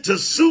 listen to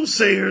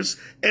soothsayers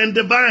and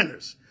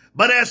diviners.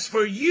 But as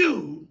for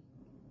you,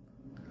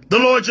 the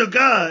Lord your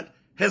God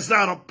has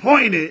not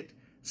appointed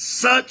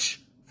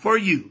such for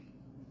you.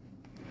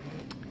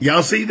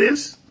 Y'all see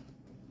this?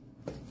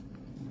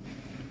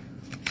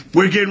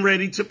 We're getting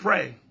ready to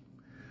pray.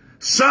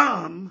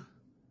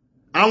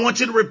 I want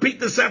you to repeat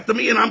this after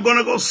me, and I'm going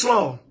to go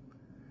slow.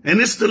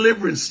 And it's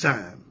deliverance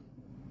time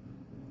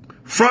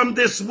from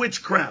this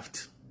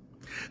witchcraft.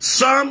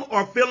 Some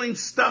are feeling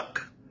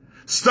stuck.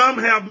 Some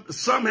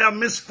have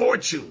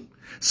misfortune.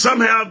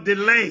 Some have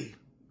delay.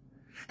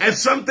 And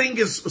some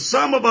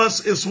of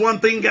us is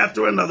one thing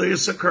after another.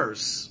 It's a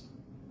curse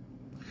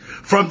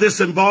from this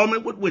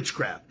involvement with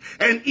witchcraft.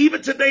 And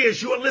even today,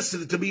 as you are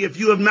listening to me, if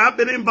you have not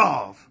been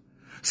involved,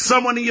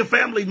 someone in your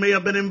family may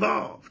have been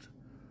involved.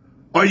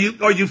 Are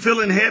you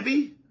feeling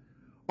heavy?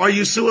 Are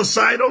you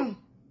suicidal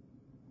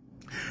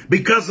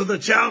because of the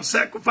child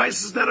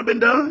sacrifices that have been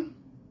done?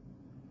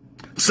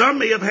 Some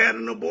may have had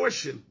an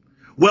abortion.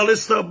 Well,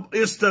 it's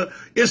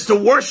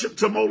the worship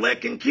to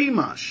Molech and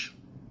Chemosh.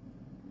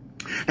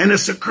 And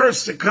it's a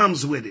curse that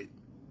comes with it.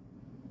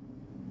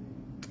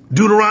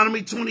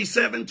 Deuteronomy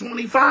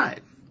 27:25.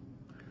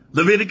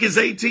 Leviticus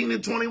 18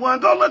 and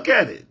 21. Go look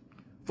at it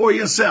for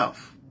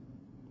yourself.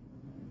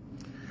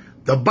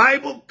 The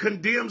Bible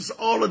condemns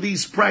all of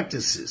these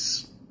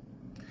practices.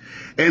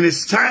 And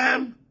it's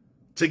time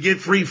to get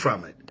free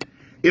from it.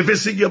 If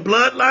it's in your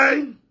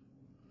bloodline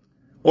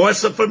or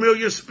it's a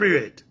familiar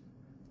spirit,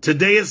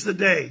 today is the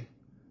day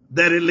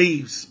that it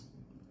leaves.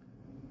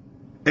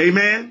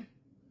 Amen.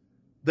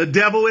 The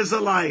devil is a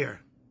liar.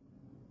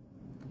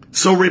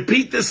 So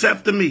repeat this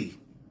after me.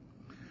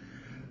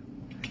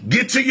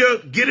 Get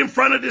in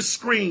front of this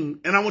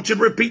screen, and I want you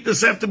to repeat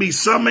this after me.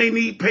 Some may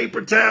need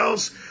paper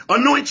towels.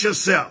 Anoint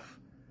yourself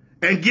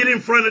and get in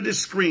front of this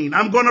screen.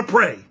 I'm going to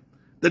pray.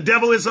 The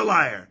devil is a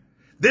liar.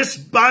 This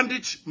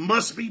bondage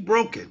must be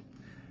broken.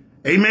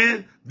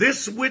 Amen.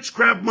 This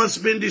witchcraft must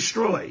have been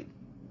destroyed.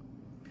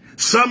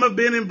 Some have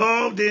been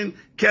involved in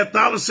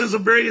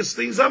Catholicism, various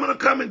things. I'm going to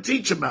come and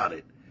teach about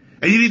it.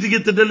 And you need to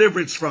get the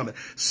deliverance from it.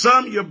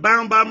 Some, you're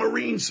bound by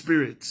marine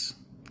spirits,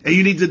 and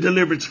you need the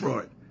deliverance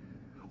for it.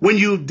 When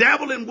you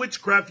dabble in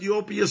witchcraft, you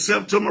open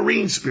yourself to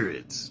marine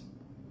spirits.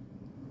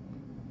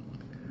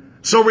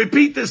 So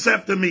repeat this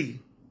after me.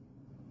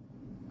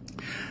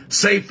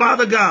 Say,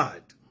 Father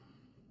God,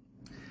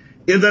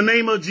 in the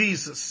name of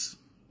Jesus,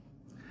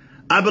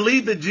 I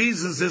believe that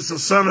Jesus is the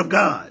Son of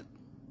God.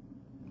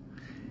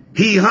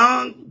 He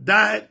hung,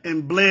 died,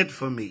 and bled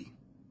for me.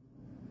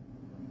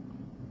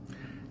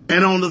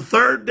 And on the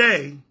third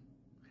day,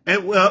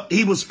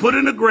 he was put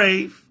in a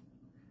grave.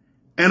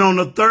 And on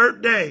the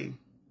third day,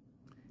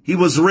 he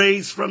was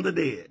raised from the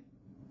dead.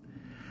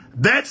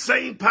 That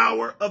same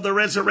power of the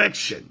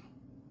resurrection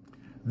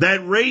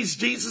that raised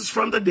Jesus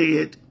from the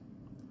dead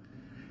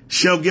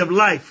shall give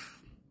life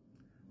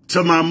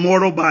to my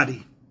mortal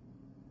body.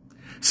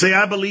 Say,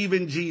 I believe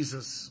in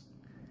Jesus.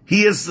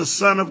 He is the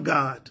Son of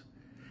God.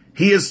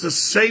 He is the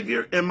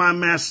Savior and my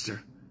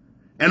Master.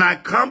 And I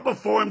come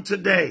before him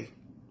today,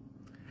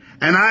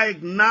 and I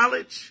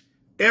acknowledge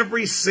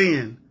every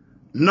sin,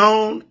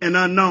 known and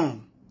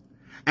unknown.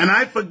 And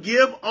I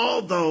forgive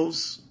all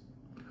those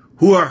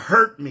who have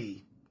hurt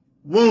me,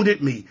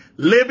 wounded me,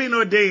 living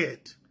or dead,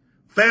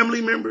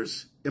 family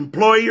members,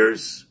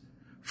 employers,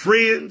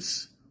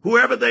 friends,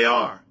 whoever they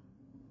are,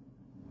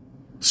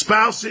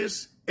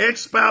 spouses,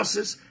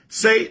 ex-spouses.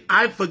 Say,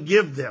 I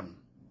forgive them.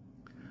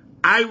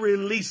 I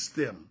release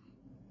them.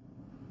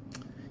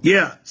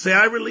 Yeah, say,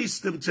 I release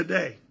them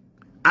today.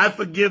 I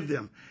forgive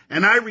them.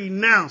 And I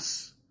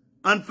renounce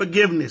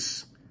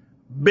unforgiveness,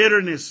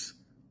 bitterness,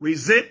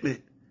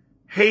 resentment,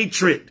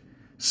 hatred,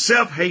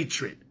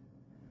 self-hatred,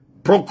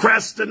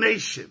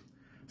 procrastination,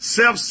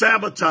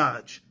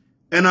 self-sabotage,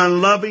 and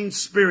unloving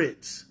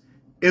spirits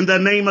in the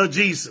name of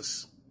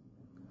Jesus.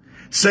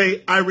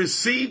 Say, I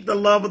receive the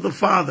love of the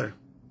Father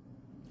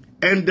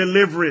and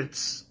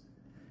deliverance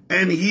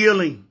and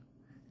healing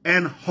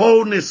and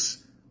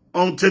wholeness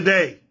on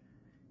today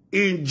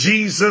in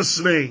Jesus'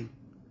 name.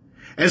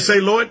 And say,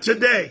 Lord,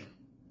 today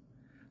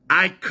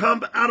I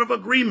come out of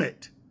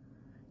agreement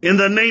in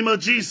the name of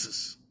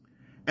Jesus,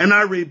 and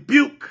I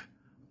rebuke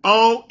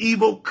all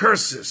evil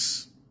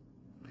curses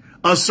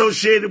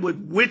associated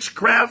with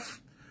witchcraft,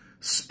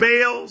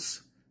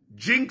 spells,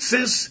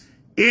 jinxes,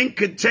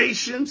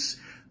 incantations,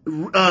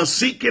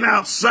 seeking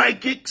out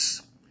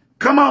psychics.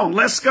 Come on,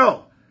 let's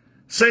go.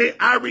 Say,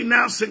 I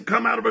renounce and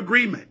come out of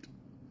agreement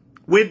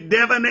with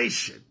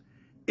divination,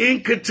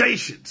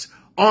 incantations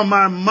on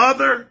my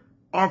mother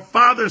or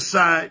father's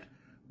side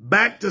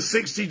back to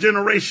 60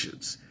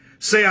 generations.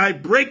 Say, I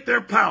break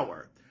their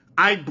power.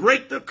 I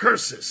break the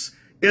curses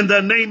in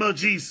the name of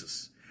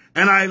Jesus.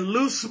 And I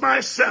loose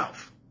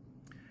myself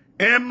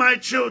and my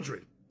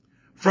children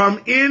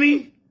from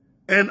any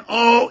and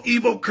all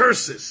evil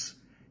curses,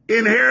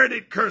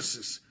 inherited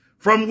curses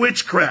from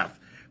witchcraft,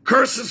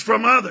 curses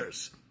from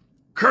others,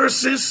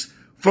 curses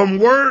from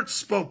words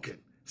spoken.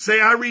 Say,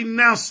 I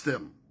renounce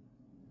them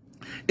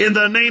in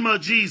the name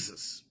of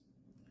Jesus.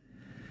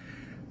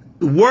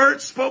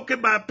 Words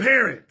spoken by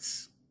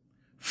parents,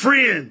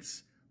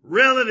 friends,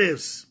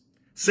 relatives.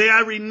 Say,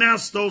 I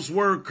renounce those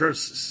word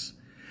curses,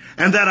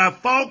 and that I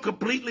fall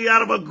completely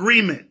out of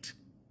agreement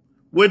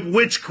with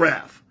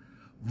witchcraft,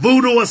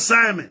 voodoo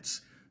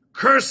assignments,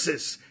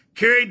 curses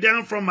carried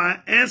down from my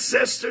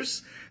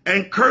ancestors,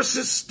 and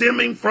curses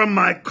stemming from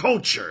my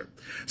culture.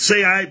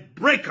 Say, I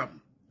break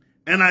them,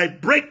 and I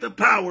break the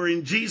power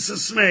in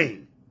Jesus'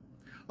 name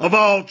of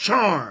all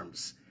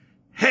charms,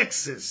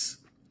 hexes,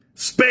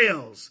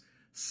 spells,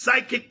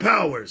 psychic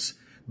powers,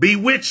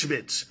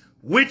 bewitchments,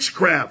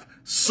 witchcraft,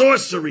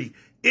 sorcery,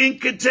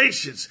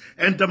 incantations,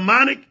 and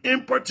demonic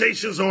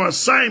importations or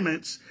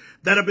assignments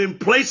that have been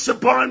placed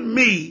upon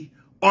me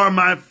or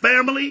my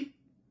family.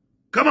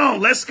 Come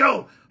on, let's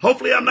go.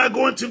 Hopefully I'm not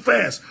going too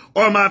fast.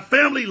 Or my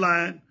family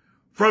line,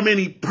 from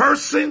any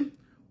person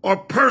or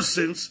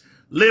persons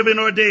living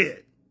or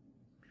dead.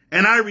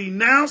 And I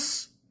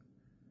renounce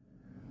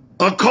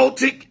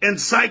occultic and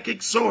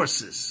psychic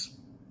sources,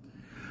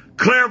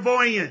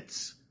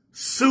 clairvoyance,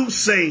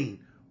 soothsaying,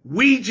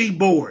 Ouija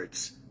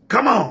boards.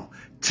 Come on.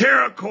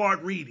 Tarot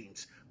card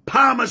readings,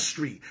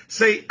 palmistry.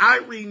 Say, I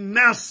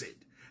renounce it.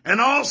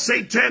 And all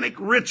satanic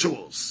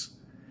rituals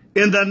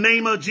in the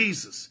name of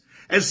Jesus.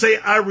 And say,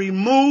 I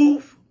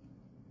remove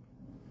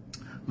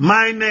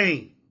my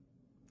name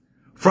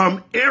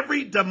from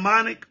every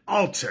demonic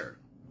altar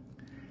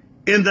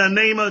in the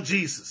name of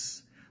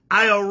Jesus.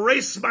 I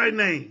erase my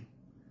name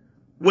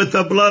with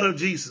the blood of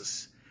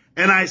Jesus.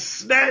 And I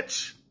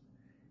snatch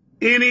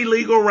any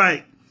legal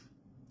right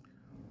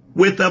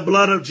with the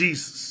blood of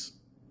Jesus.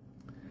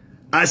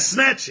 I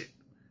snatch it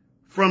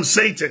from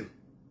Satan.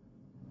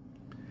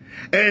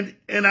 And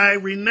I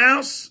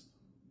renounce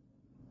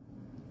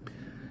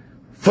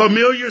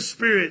familiar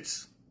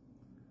spirits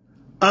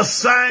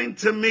assigned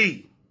to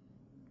me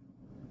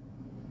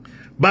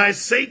by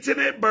Satan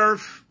at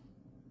birth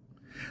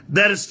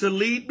that is to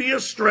lead me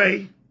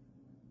astray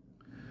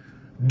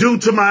due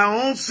to my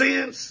own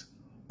sins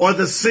or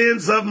the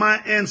sins of my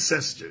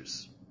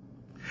ancestors.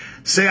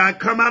 Say, I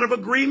come out of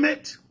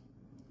agreement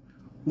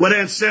with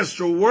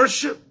ancestral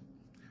worship,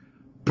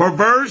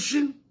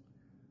 perversion,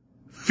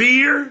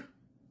 fear,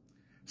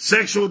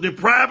 sexual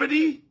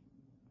depravity.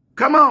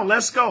 Come on,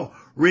 let's go.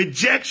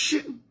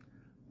 Rejection,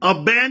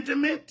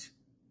 abandonment,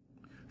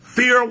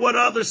 fear of what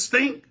others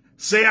think.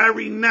 Say, I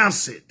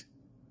renounce it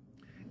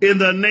in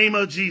the name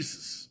of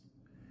Jesus.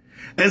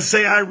 And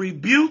say, I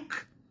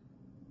rebuke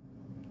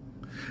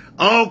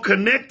all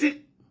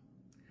connected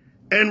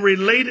and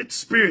related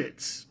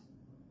spirits.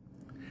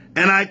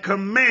 And I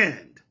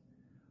command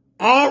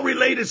all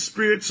related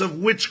spirits of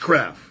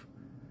witchcraft.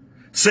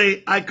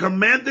 Say, I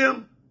command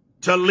them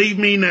to leave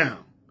me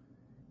now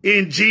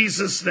in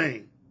Jesus'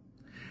 name.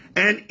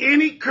 And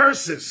any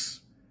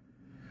curses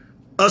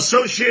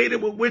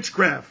associated with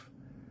witchcraft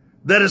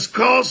that has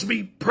caused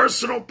me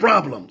personal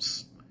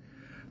problems,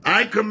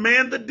 I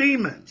command the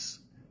demons,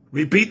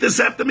 repeat this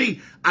after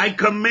me, I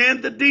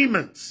command the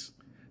demons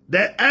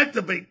that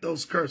activate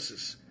those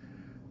curses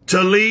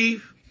to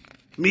leave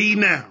me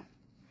now.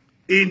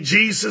 In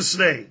Jesus'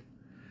 name.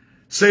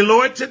 Say,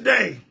 Lord,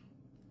 today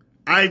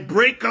I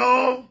break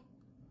all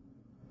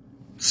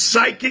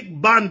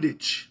psychic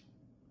bondage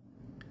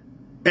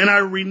and I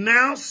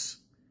renounce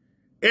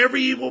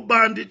every evil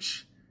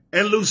bondage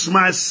and loose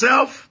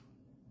myself,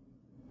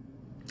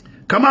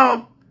 come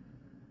on,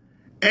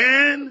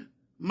 and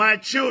my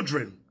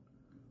children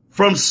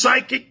from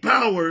psychic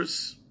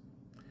powers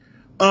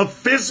of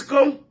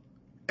physical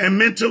and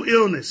mental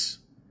illness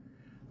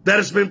that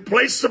has been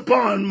placed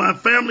upon my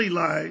family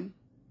line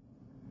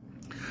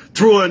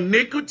through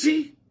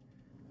iniquity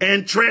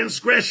and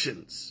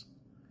transgressions,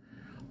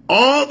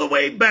 all the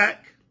way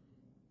back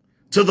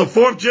to the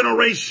 4th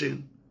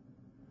generation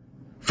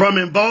from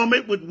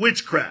involvement with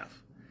witchcraft.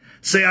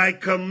 Say, I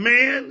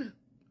command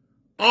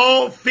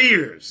all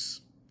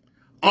fears,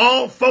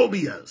 all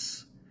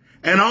phobias,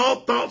 and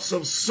all thoughts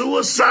of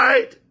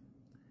suicide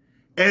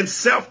and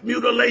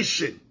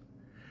self-mutilation.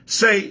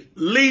 Say,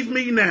 leave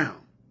me now.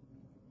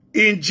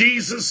 In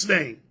Jesus'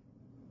 name.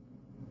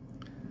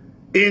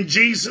 In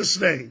Jesus'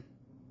 name.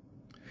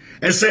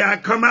 And say, I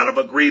come out of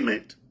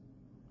agreement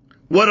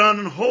with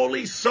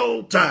unholy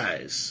soul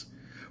ties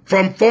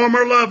from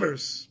former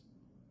lovers.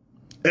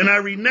 And I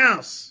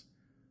renounce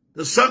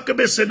the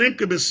succubus and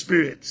incubus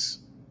spirits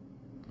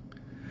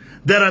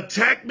that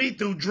attack me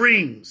through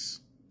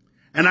dreams.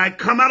 And I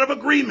come out of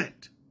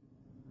agreement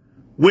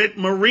with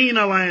marine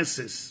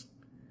alliances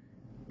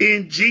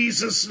in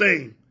Jesus'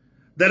 name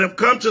that have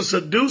come to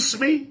seduce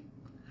me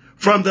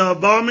from the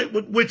involvement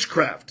with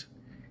witchcraft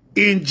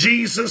in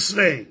Jesus'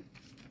 name.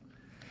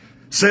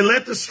 Say,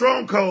 let the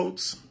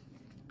strongholds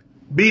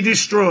be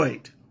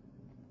destroyed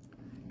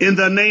in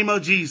the name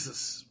of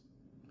Jesus.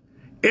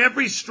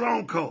 Every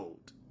stronghold,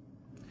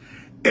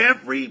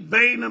 every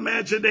vain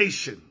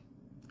imagination,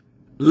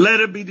 let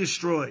it be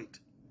destroyed.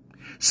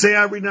 Say,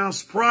 I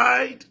renounce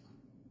pride.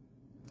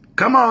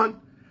 Come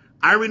on.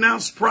 I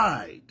renounce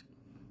pride.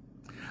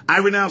 I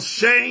renounce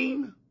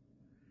shame,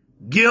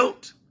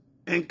 guilt,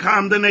 and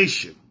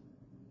condemnation.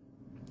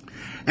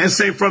 And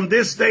say, from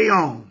this day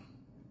on,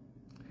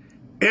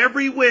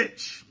 every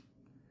witch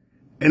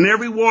and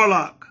every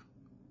warlock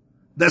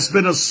that's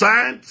been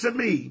assigned to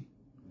me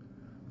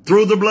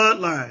through the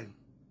bloodline,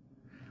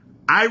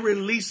 I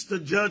release the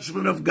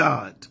judgment of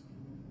God.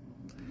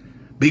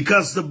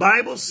 Because the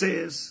Bible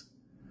says,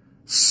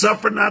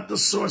 suffer not the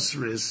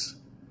sorceress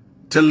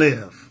to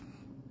live.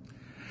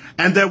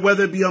 And that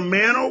whether it be a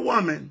man or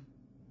woman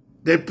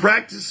that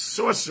practice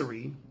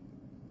sorcery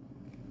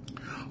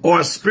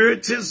or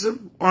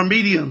spiritism or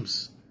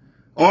mediums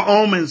or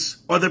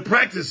omens or that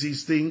practice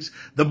these things,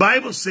 the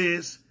Bible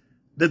says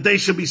that they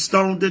should be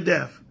stoned to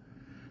death.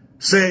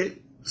 Say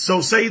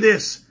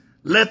this,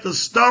 let the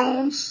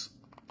stones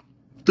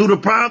through the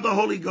power of the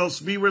Holy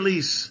Ghost be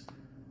released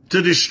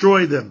to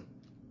destroy them.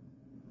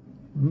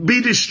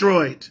 Be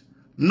destroyed.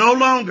 No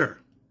longer.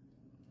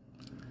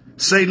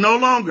 Say, no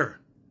longer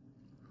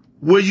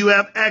will you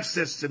have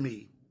access to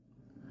me.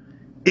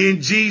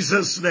 In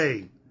Jesus'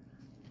 name.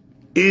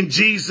 In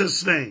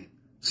Jesus' name.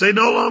 Say,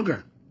 no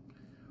longer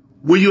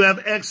will you have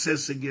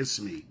access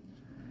against me.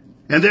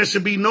 And there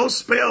should be no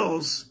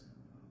spells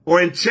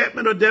or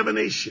enchantment or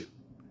divination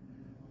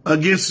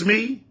against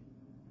me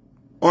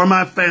or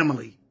my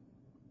family.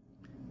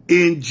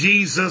 In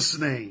Jesus'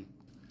 name.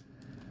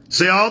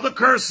 Say, all the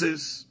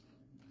curses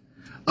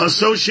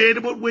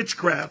associated with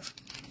witchcraft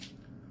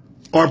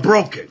are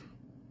broken.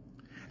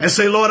 And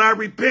say, Lord, I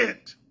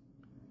repent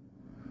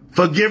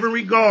for giving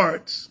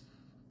regards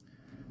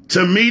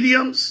to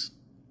mediums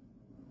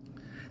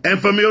and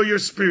familiar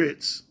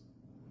spirits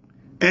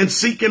and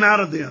seeking out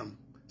of them,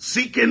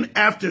 seeking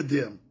after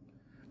them.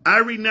 I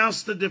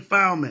renounce the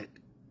defilement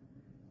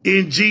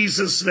in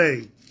Jesus'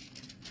 name.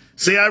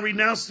 Say, I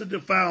renounce the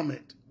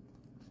defilement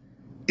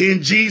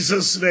in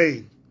Jesus'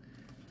 name.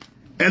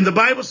 And the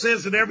Bible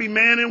says that every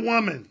man and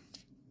woman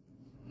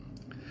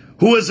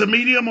who is a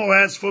medium or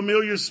has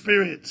familiar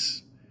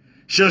spirits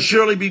shall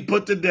surely be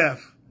put to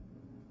death.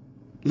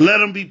 Let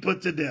them be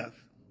put to death.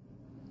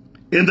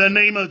 In the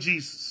name of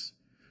Jesus.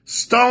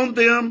 Stone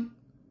them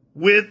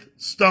with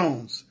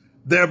stones.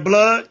 Their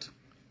blood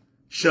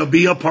shall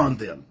be upon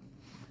them.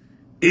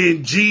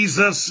 In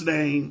Jesus'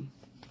 name.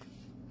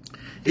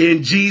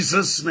 In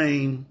Jesus'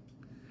 name.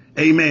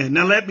 Amen.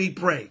 Now let me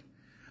pray.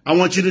 I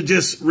want you to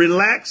just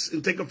relax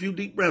and take a few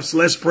deep breaths.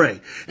 Let's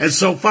pray. And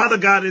so, Father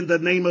God, in the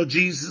name of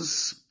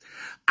Jesus,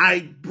 I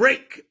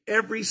break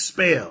every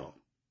spell.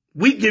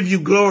 We give you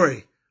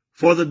glory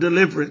for the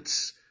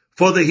deliverance,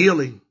 for the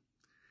healing.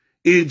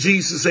 In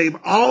Jesus' name,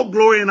 all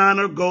glory and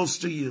honor goes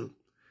to you.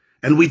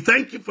 And we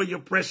thank you for your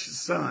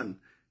precious son,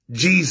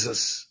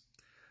 Jesus.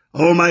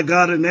 Oh my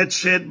God, in that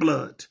shed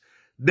blood.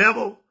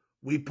 Devil,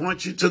 we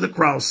point you to the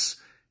cross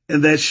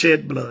and that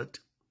shed blood.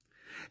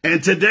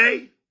 And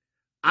today,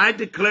 I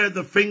declare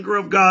the finger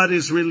of God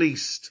is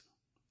released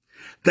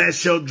that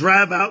shall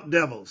drive out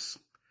devils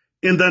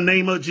in the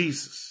name of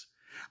Jesus.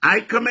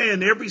 I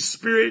command every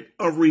spirit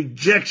of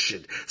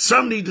rejection.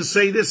 Some need to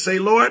say this, say,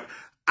 Lord,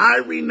 I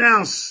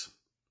renounce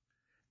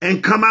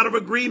and come out of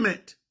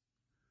agreement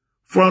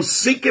from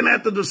seeking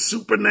after the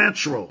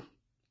supernatural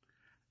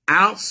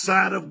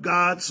outside of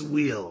God's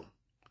will.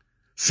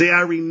 Say,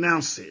 I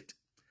renounce it.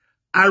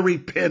 I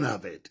repent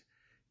of it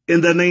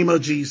in the name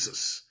of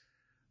Jesus.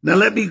 Now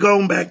let me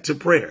go back to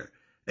prayer.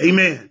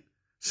 Amen.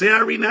 Say, I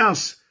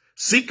renounce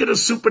seeking the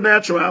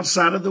supernatural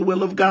outside of the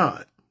will of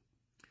God.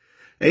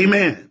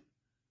 Amen.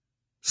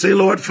 Say,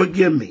 Lord,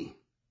 forgive me.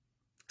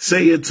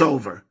 Say it's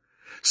over.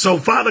 So,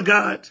 Father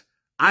God,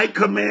 I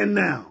command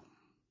now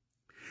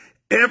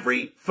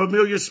every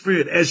familiar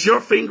spirit, as your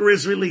finger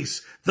is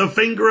released, the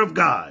finger of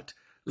God,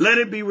 let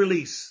it be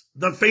released.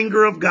 The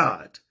finger of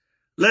God,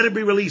 let it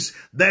be released,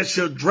 that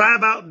shall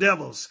drive out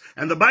devils.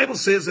 And the Bible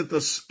says that the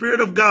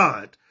Spirit of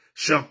God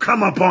shall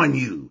come upon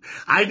you.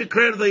 I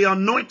declare the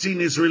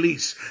anointing is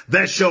released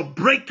that shall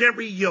break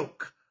every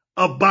yoke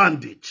of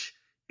bondage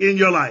in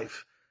your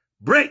life.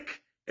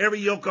 Break every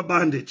yoke of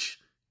bondage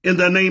in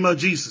the name of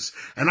Jesus.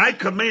 And I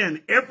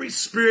command every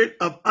spirit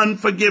of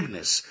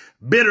unforgiveness,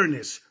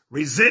 bitterness,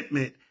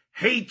 resentment,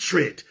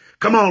 hatred,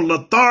 come on,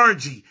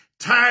 lethargy,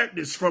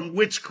 tiredness from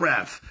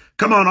witchcraft,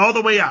 come on, all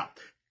the way out.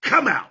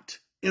 Come out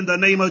in the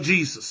name of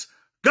Jesus.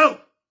 Go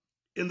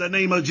in the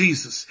name of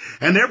Jesus.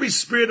 And every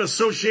spirit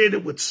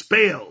associated with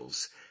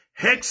spells,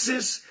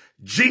 hexes,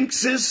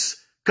 jinxes,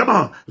 come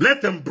on,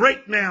 let them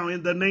break now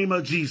in the name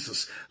of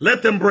Jesus.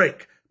 Let them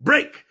break.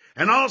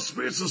 And all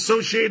spirits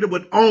associated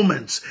with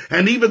omens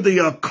and even the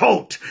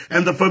occult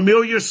and the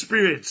familiar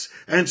spirits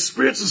and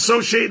spirits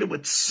associated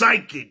with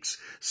psychics,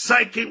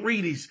 psychic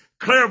readings,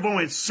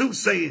 clairvoyance,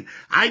 soothsaying,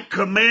 I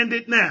command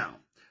it now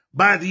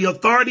by the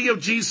authority of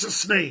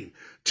Jesus' name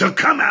to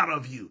come out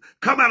of you,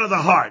 come out of the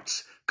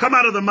hearts, come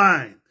out of the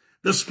mind,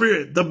 the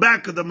spirit, the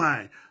back of the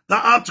mind, the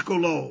optical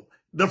lobe,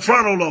 the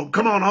frontal lobe,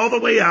 come on, all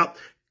the way out,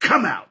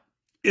 come out.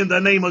 In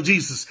the name of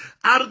Jesus,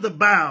 out of the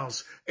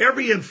bowels,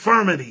 every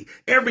infirmity,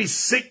 every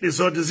sickness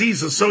or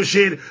disease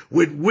associated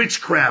with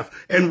witchcraft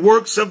and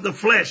works of the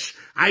flesh,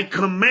 I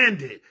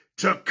command it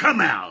to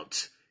come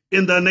out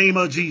in the name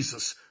of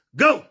Jesus.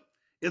 Go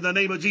in the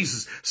name of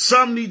Jesus.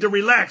 Some need to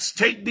relax,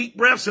 take deep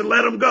breaths and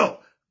let them go.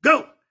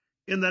 Go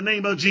in the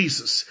name of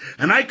Jesus.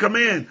 And I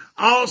command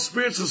all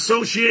spirits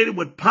associated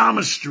with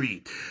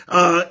palmistry,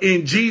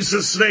 in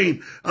Jesus'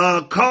 name,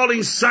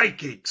 calling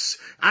psychics.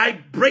 I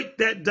break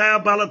that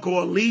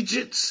diabolical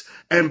allegiance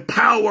and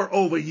power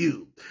over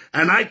you.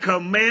 And I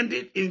command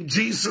it in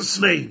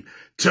Jesus' name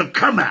to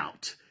come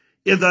out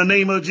in the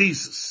name of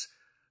Jesus.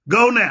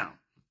 Go now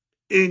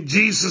in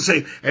Jesus'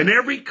 name. And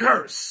every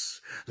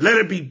curse, let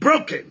it be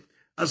broken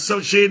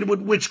associated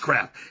with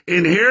witchcraft.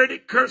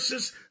 Inherited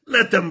curses,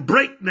 let them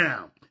break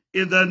now.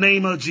 In the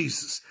name of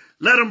Jesus,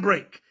 let them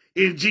break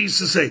in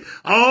Jesus' name.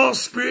 All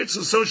spirits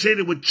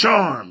associated with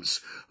charms,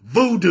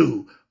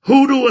 voodoo,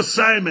 hoodoo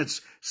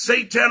assignments,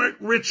 satanic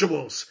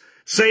rituals.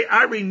 Say,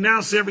 I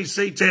renounce every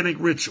satanic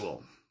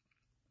ritual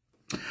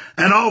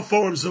and all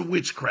forms of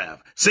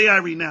witchcraft. Say, I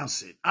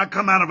renounce it. I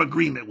come out of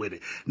agreement with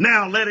it.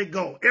 Now let it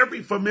go.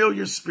 Every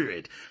familiar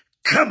spirit,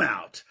 come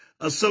out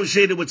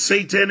associated with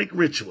satanic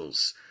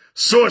rituals,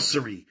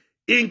 sorcery,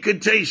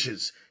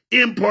 incantations,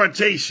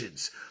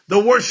 impartations, the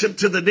worship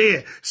to the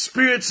dead,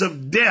 spirits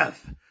of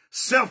death,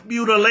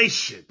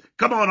 self-mutilation.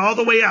 Come on, all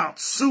the way out.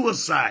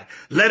 Suicide.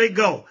 Let it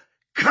go.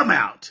 Come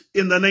out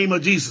in the name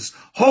of Jesus.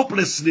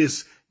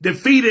 Hopelessness,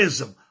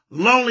 defeatism,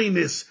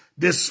 loneliness,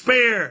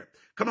 despair.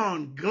 Come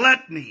on,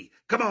 gluttony.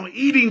 Come on,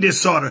 eating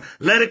disorder.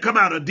 Let it come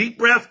out. A deep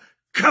breath.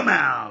 Come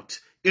out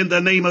in the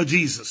name of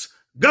Jesus.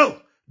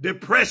 Go.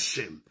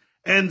 Depression,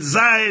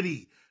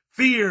 anxiety,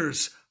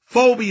 fears,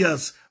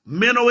 phobias,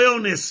 mental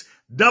illness,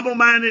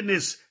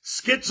 double-mindedness,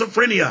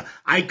 schizophrenia.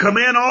 I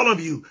command all of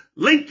you,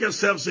 link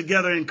yourselves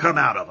together and come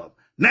out of them.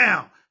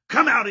 Now,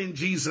 come out in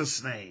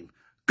Jesus' name.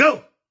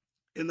 Go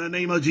in the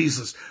name of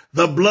Jesus.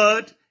 The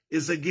blood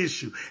is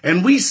against you.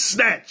 And we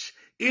snatch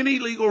any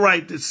legal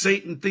right that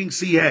Satan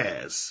thinks he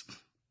has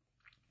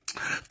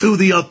through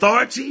the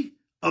authority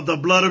of the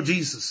blood of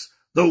Jesus,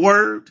 the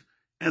word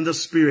and the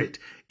spirit.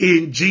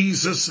 In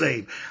Jesus'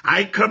 name,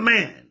 I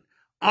command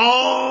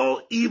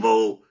all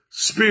evil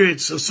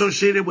spirits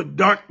associated with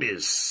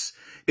darkness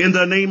in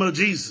the name of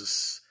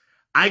Jesus.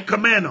 I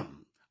command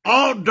them.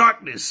 All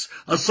darkness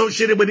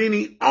associated with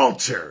any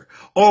altar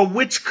or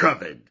witch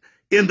coven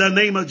in the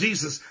name of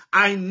Jesus.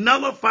 I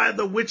nullify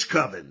the witch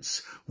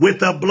covens with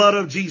the blood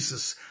of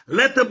Jesus.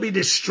 Let them be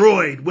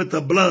destroyed with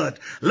the blood.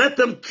 Let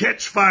them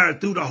catch fire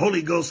through the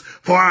Holy Ghost.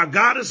 For our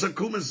God is a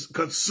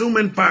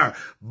consuming fire.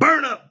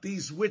 Burn up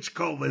these witch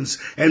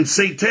covens and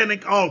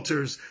satanic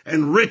altars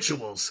and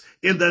rituals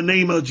in the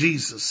name of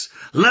Jesus.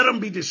 Let them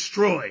be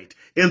destroyed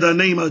in the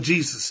name of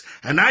Jesus.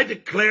 And I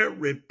declare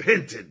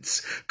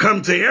repentance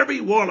come to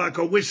every warlock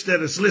or witch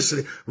that is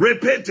listening.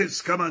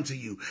 Repentance come unto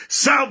you.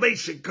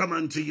 Salvation come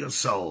unto your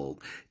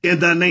soul in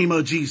the name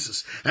of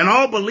Jesus. And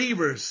all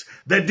believers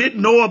that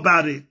didn't know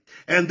about it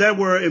and that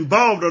were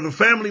involved, or the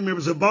family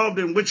members involved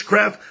in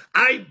witchcraft,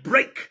 I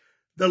break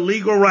the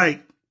legal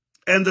right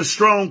and the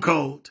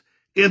stronghold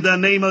in the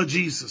name of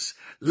Jesus.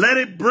 Let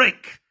it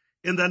break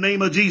in the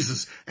name of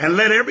Jesus. And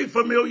let every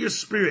familiar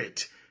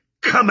spirit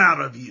come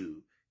out of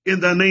you in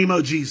the name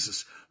of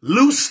Jesus.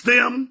 Loose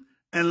them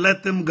and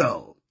let them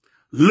go.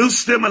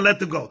 Loose them and let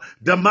them go.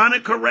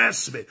 Demonic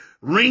harassment,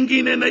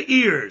 ringing in the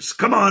ears.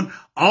 Come on,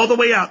 all the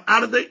way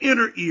out of the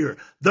inner ear,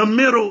 the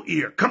middle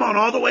ear. Come on,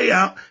 all the way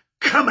out.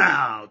 Come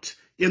out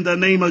in the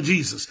name of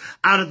Jesus.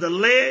 Out of the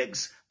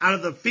legs, out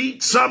of the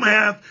feet. Some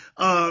have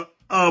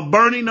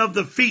burning of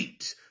the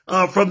feet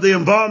from the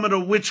involvement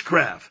of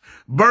witchcraft.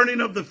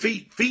 Burning of the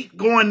feet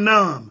going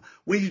numb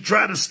when you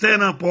try to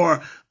stand up,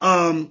 or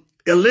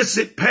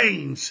illicit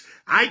pains.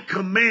 I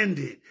command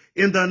it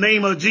in the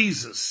name of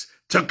Jesus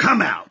to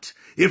come out.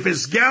 If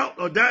it's gout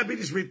or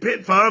diabetes,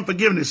 repent for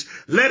unforgiveness.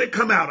 Let it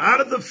come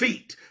out of the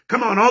feet.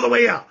 Come on, all the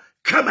way out.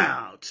 Come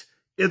out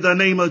in the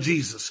name of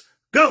Jesus.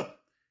 Go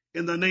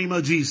in the name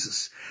of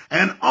Jesus.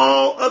 And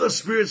all other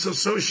spirits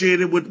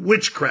associated with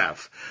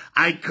witchcraft,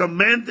 I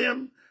command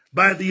them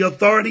by the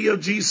authority of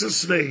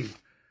Jesus' name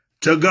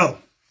to go.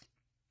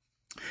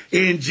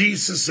 In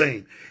Jesus'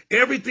 name.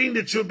 Everything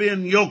that you're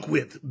being yoked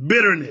with,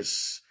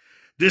 bitterness,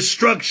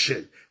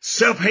 destruction,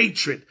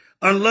 self-hatred,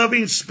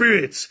 unloving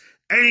spirits,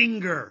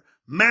 anger,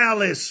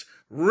 malice,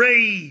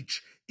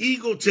 rage,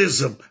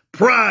 egotism,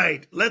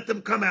 pride, let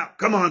them come out.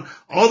 Come on,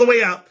 all the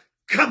way out.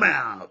 Come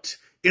out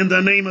in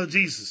the name of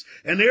Jesus.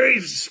 And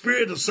every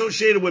spirit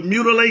associated with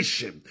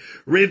mutilation,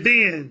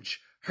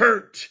 revenge,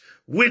 hurt,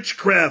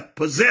 witchcraft,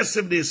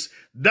 possessiveness,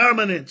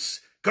 dominance.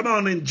 Come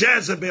on, in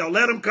Jezebel,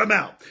 let them come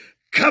out.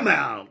 Come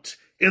out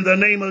in the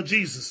name of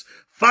Jesus.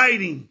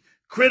 Fighting,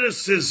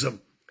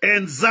 criticism,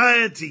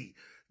 anxiety,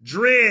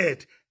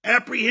 dread,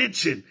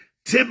 apprehension,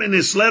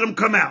 timidness, let them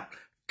come out.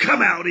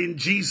 Come out in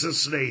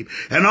Jesus' name.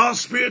 And all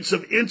spirits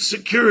of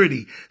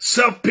insecurity,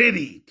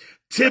 self-pity,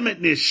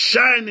 timidness,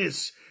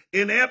 shyness,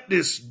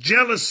 ineptness,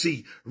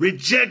 jealousy,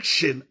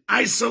 rejection,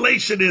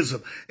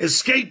 isolationism,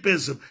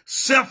 escapism,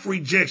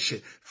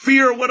 self-rejection,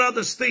 fear of what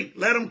others think,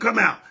 let them come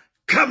out.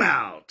 Come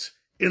out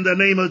in the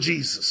name of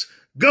Jesus.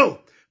 Go.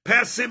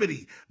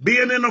 Passivity,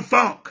 being in a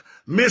funk,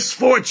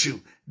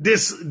 misfortune,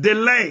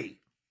 delay.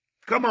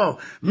 Come on.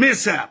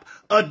 Mishap,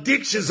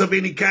 addictions of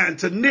any kind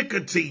to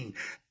nicotine,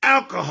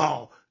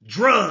 alcohol,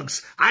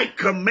 drugs. I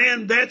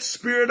command that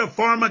spirit of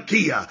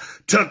pharmakia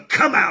to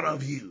come out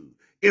of you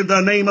in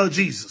the name of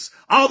Jesus.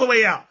 All the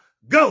way out.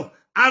 Go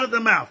out of the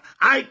mouth.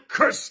 I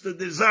curse the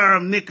desire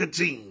of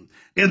nicotine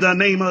in the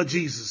name of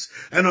Jesus.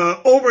 And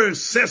over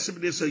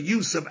excessiveness or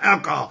use of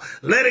alcohol.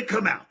 Let it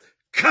come out.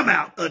 Come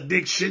out,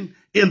 addiction,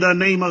 in the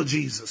name of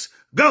Jesus.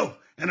 Go.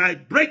 And I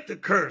break the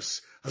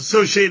curse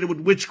associated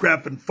with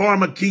witchcraft and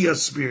pharmakia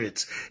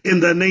spirits in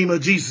the name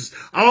of Jesus.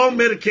 All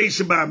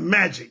medication by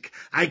magic,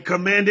 I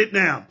command it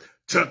now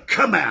to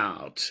come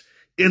out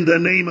in the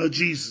name of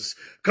Jesus.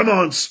 Come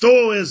on,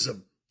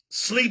 stoicism,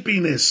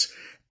 sleepiness,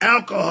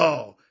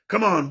 alcohol.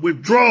 Come on,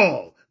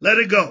 withdrawal. Let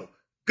it go.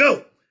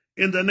 Go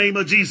in the name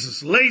of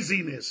Jesus.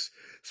 Laziness,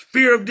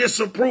 fear of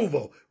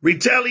disapproval,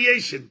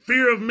 retaliation,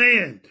 fear of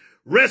man,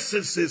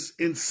 restlessness,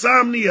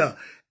 insomnia,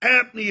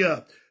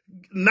 apnea,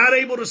 not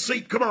able to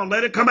sleep. Come on,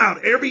 let it come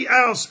out. Every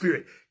owl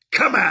spirit,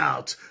 come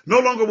out. No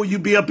longer will you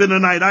be up in the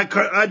night.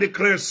 I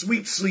declare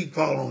sweet sleep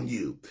fall on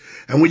you.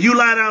 And when you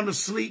lie down to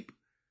sleep,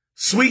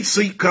 sweet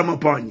sleep come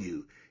upon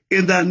you.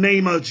 In the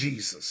name of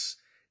Jesus.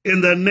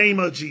 In the name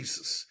of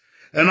Jesus.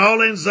 And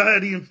all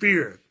anxiety and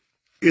fear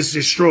is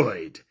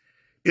destroyed.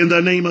 In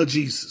the name of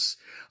Jesus.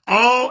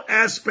 All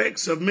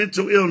aspects of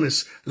mental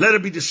illness, let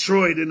it be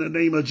destroyed in the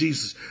name of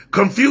Jesus.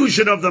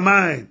 Confusion of the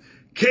mind,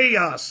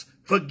 chaos,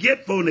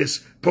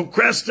 forgetfulness,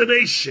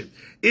 procrastination,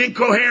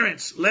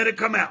 incoherence, let it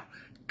come out.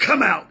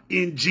 Come out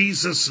in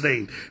Jesus'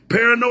 name.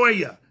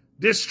 Paranoia,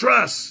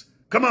 distrust,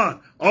 come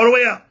on, all the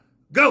way out.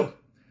 Go.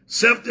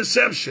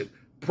 Self-deception,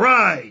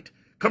 pride.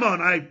 Come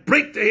on, I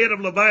break the head of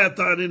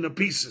Leviathan into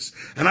pieces,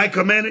 and I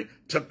command it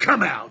to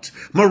come out.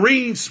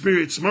 Marine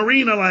spirits,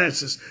 marine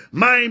alliances,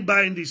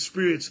 mind-binding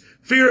spirits,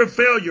 fear of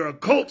failure,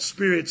 occult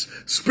spirits,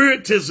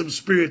 spiritism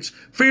spirits,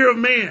 fear of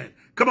man.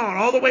 Come on,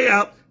 all the way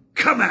out.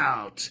 Come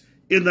out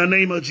in the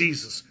name of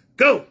Jesus.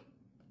 Go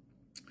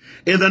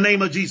in the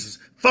name of Jesus.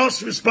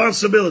 False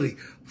responsibility,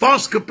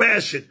 false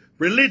compassion,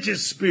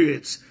 religious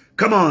spirits.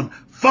 Come on,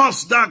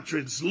 false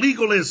doctrines,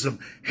 legalism,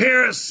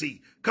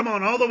 heresy. Come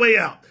on, all the way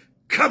out.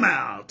 Come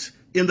out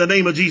in the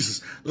name of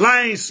Jesus.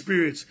 Lying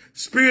spirits,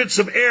 spirits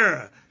of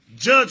error,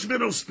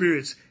 judgmental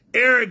spirits,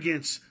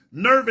 arrogance,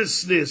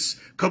 nervousness,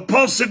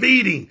 compulsive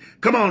eating.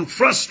 Come on,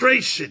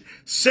 frustration,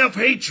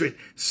 self-hatred,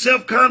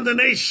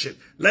 self-condemnation.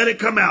 Let it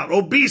come out.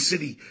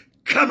 Obesity,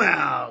 come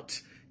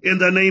out in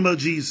the name of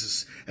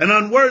Jesus. And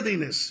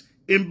unworthiness,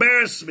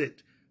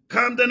 embarrassment,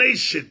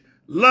 condemnation,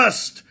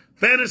 lust,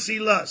 fantasy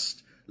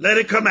lust. Let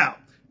it come out.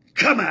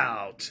 Come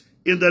out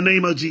in the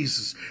name of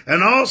Jesus.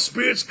 And all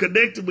spirits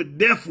connected with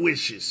death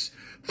wishes,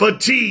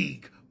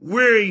 fatigue,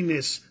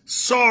 weariness,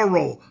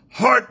 sorrow,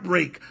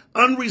 heartbreak,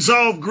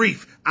 unresolved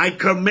grief, I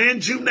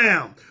command you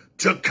now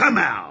to come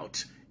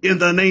out in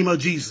the name of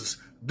Jesus.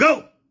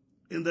 Go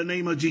in the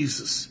name of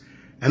Jesus.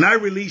 And I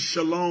release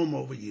shalom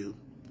over you.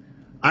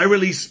 I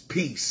release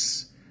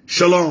peace,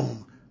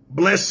 shalom,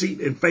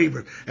 blessing, and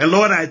favor. And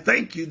Lord, I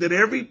thank you that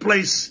every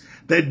place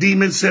that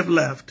demons have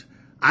left,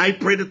 I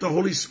pray that the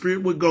Holy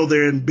Spirit would go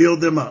there and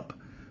build them up.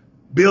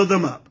 Build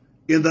them up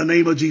in the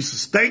name of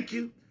Jesus. Thank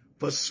you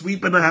for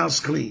sweeping the house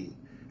clean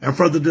and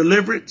for the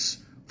deliverance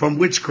from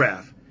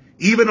witchcraft.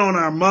 Even on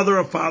our mother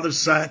or father's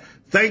side,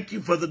 thank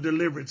you for the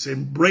deliverance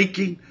and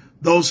breaking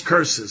those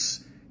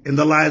curses in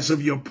the lives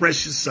of your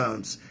precious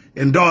sons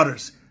and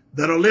daughters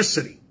that are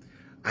listening.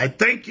 I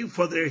thank you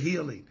for their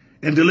healing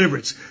and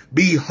deliverance.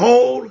 Be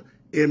whole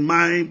in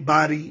mind,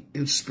 body,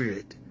 and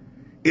spirit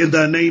in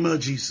the name of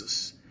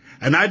Jesus.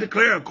 And I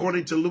declare,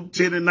 according to Luke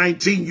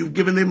 10:19, you've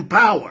given them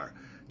power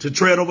to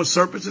tread over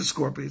serpents and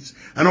scorpions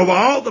and over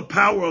all the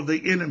power of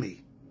the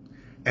enemy.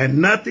 And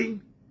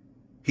nothing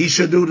he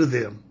shall do to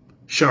them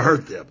shall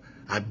hurt them.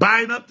 I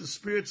bind up the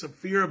spirits of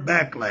fear of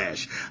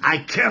backlash. I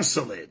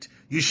cancel it.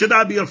 You should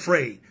not be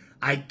afraid.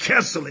 I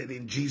cancel it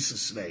in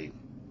Jesus' name.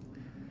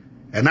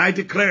 And I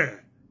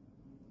declare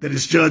that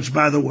it's judged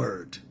by the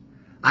word.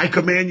 I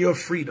command your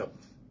freedom.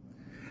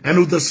 And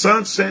who the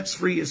Son sets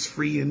free is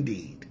free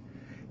indeed.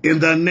 In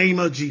the name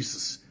of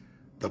Jesus.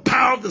 The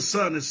power of the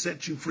Son has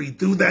set you free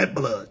through that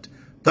blood,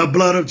 the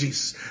blood of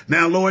Jesus.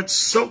 Now, Lord,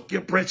 soak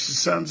your precious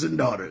sons and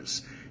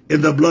daughters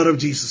in the blood of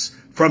Jesus,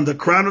 from the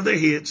crown of their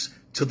heads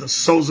to the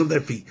soles of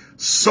their feet.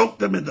 Soak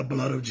them in the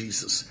blood of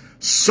Jesus.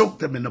 Soak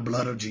them in the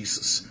blood of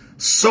Jesus.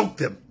 Soak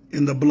them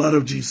in the blood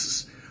of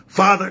Jesus.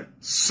 Father,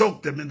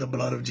 soak them in the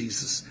blood of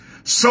Jesus.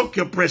 Soak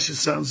your precious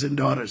sons and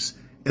daughters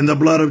in the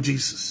blood of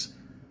Jesus.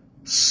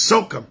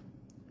 Soak them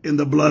in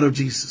the blood of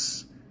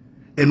Jesus.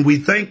 And we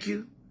thank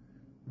you,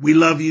 we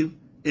love you,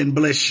 and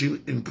bless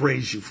you and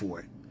praise you for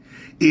it.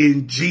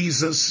 In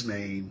Jesus'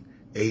 name,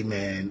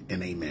 amen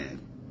and amen.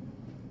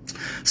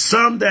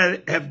 Some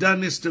that have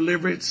done this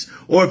deliverance,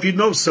 or if you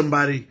know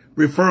somebody,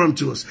 refer them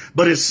to us.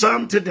 But it's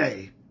some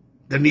today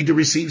that need to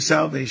receive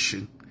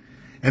salvation.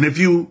 And if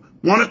you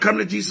want to come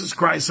to Jesus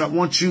Christ, I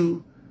want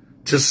you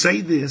to say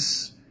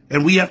this,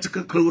 and we have to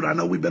conclude. I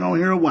know we've been on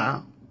here a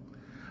while,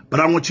 but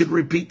I want you to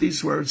repeat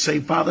these words. Say,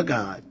 Father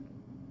God,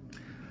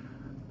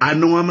 I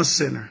know I'm a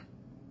sinner.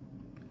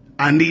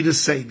 I need a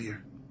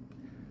Savior.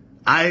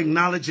 I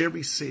acknowledge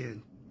every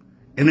sin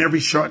and every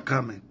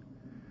shortcoming.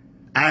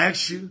 I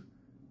ask you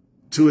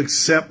to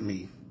accept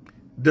me,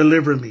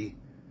 deliver me,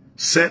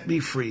 set me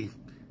free,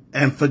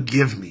 and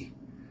forgive me.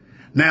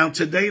 Now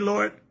today,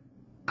 Lord,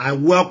 I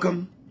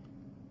welcome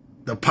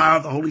the power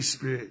of the Holy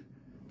Spirit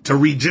to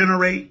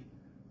regenerate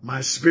my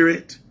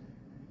spirit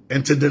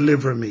and to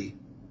deliver me.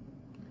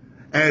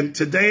 And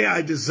today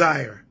I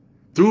desire,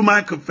 through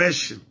my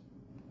confession,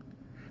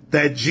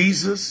 that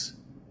Jesus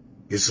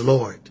is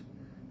Lord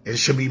and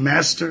shall be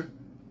master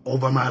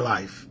over my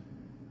life.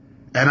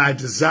 And I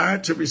desire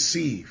to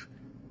receive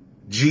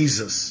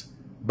Jesus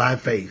by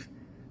faith.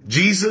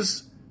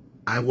 Jesus,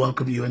 I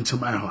welcome you into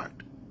my heart.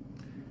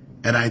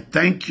 And I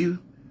thank you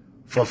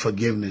for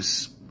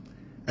forgiveness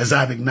as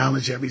I've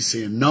acknowledged every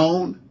sin,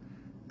 known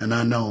and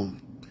unknown.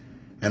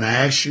 And I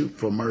ask you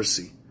for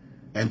mercy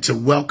and to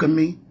welcome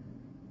me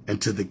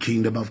into the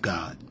kingdom of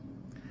God.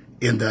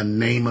 In the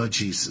name of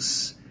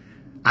Jesus,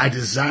 I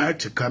desire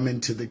to come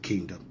into the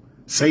kingdom.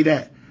 Say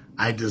that.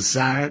 I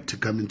desire to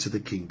come into the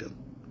kingdom.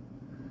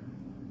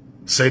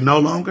 Say, no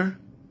longer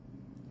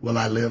will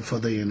I live for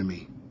the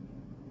enemy.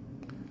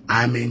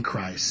 I'm in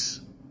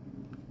Christ.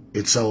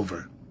 It's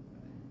over.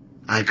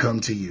 I come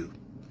to you.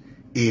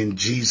 In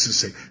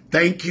Jesus' name.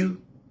 Thank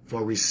you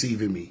for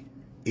receiving me.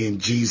 In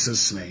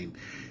Jesus' name.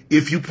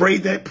 If you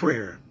prayed that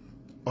prayer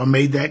or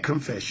made that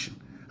confession,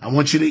 I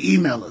want you to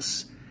email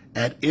us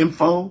at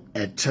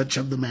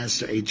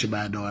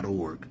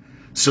info@touchofthemasterhmi.org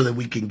so that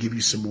we can give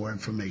you some more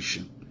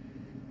information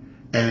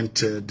and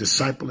to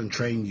disciple and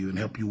train you and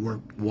help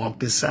you walk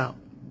this out.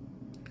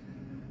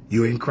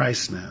 You're in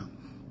Christ now.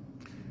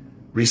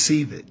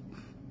 Receive it.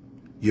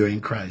 You're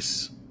in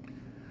Christ.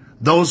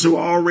 Those who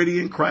are already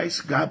in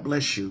Christ, God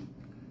bless you.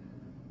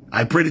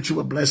 I pray that you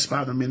are blessed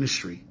by the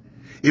ministry.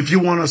 If you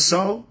want to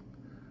sow,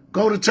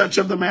 go to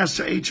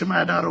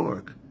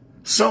touchofthemasterhmi.org.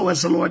 Sow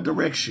as the Lord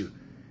directs you.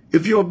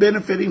 If you're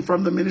benefiting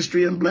from the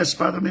ministry and blessed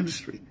by the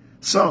ministry,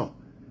 sow.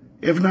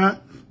 If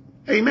not,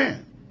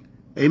 amen.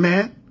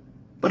 Amen.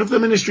 But if the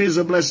ministry is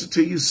a blessing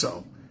to you,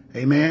 sow.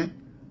 Amen.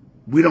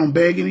 We don't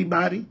beg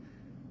anybody.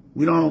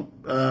 We don't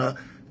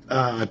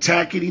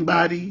attack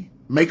anybody,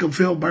 make them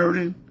feel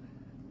burdened.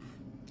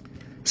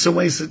 It's a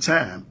waste of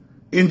time.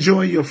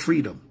 Enjoy your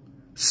freedom.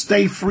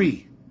 Stay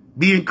free.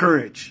 Be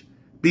encouraged.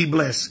 Be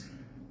blessed.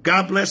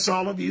 God bless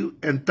all of you,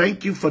 and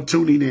thank you for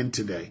tuning in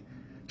today.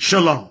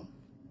 Shalom.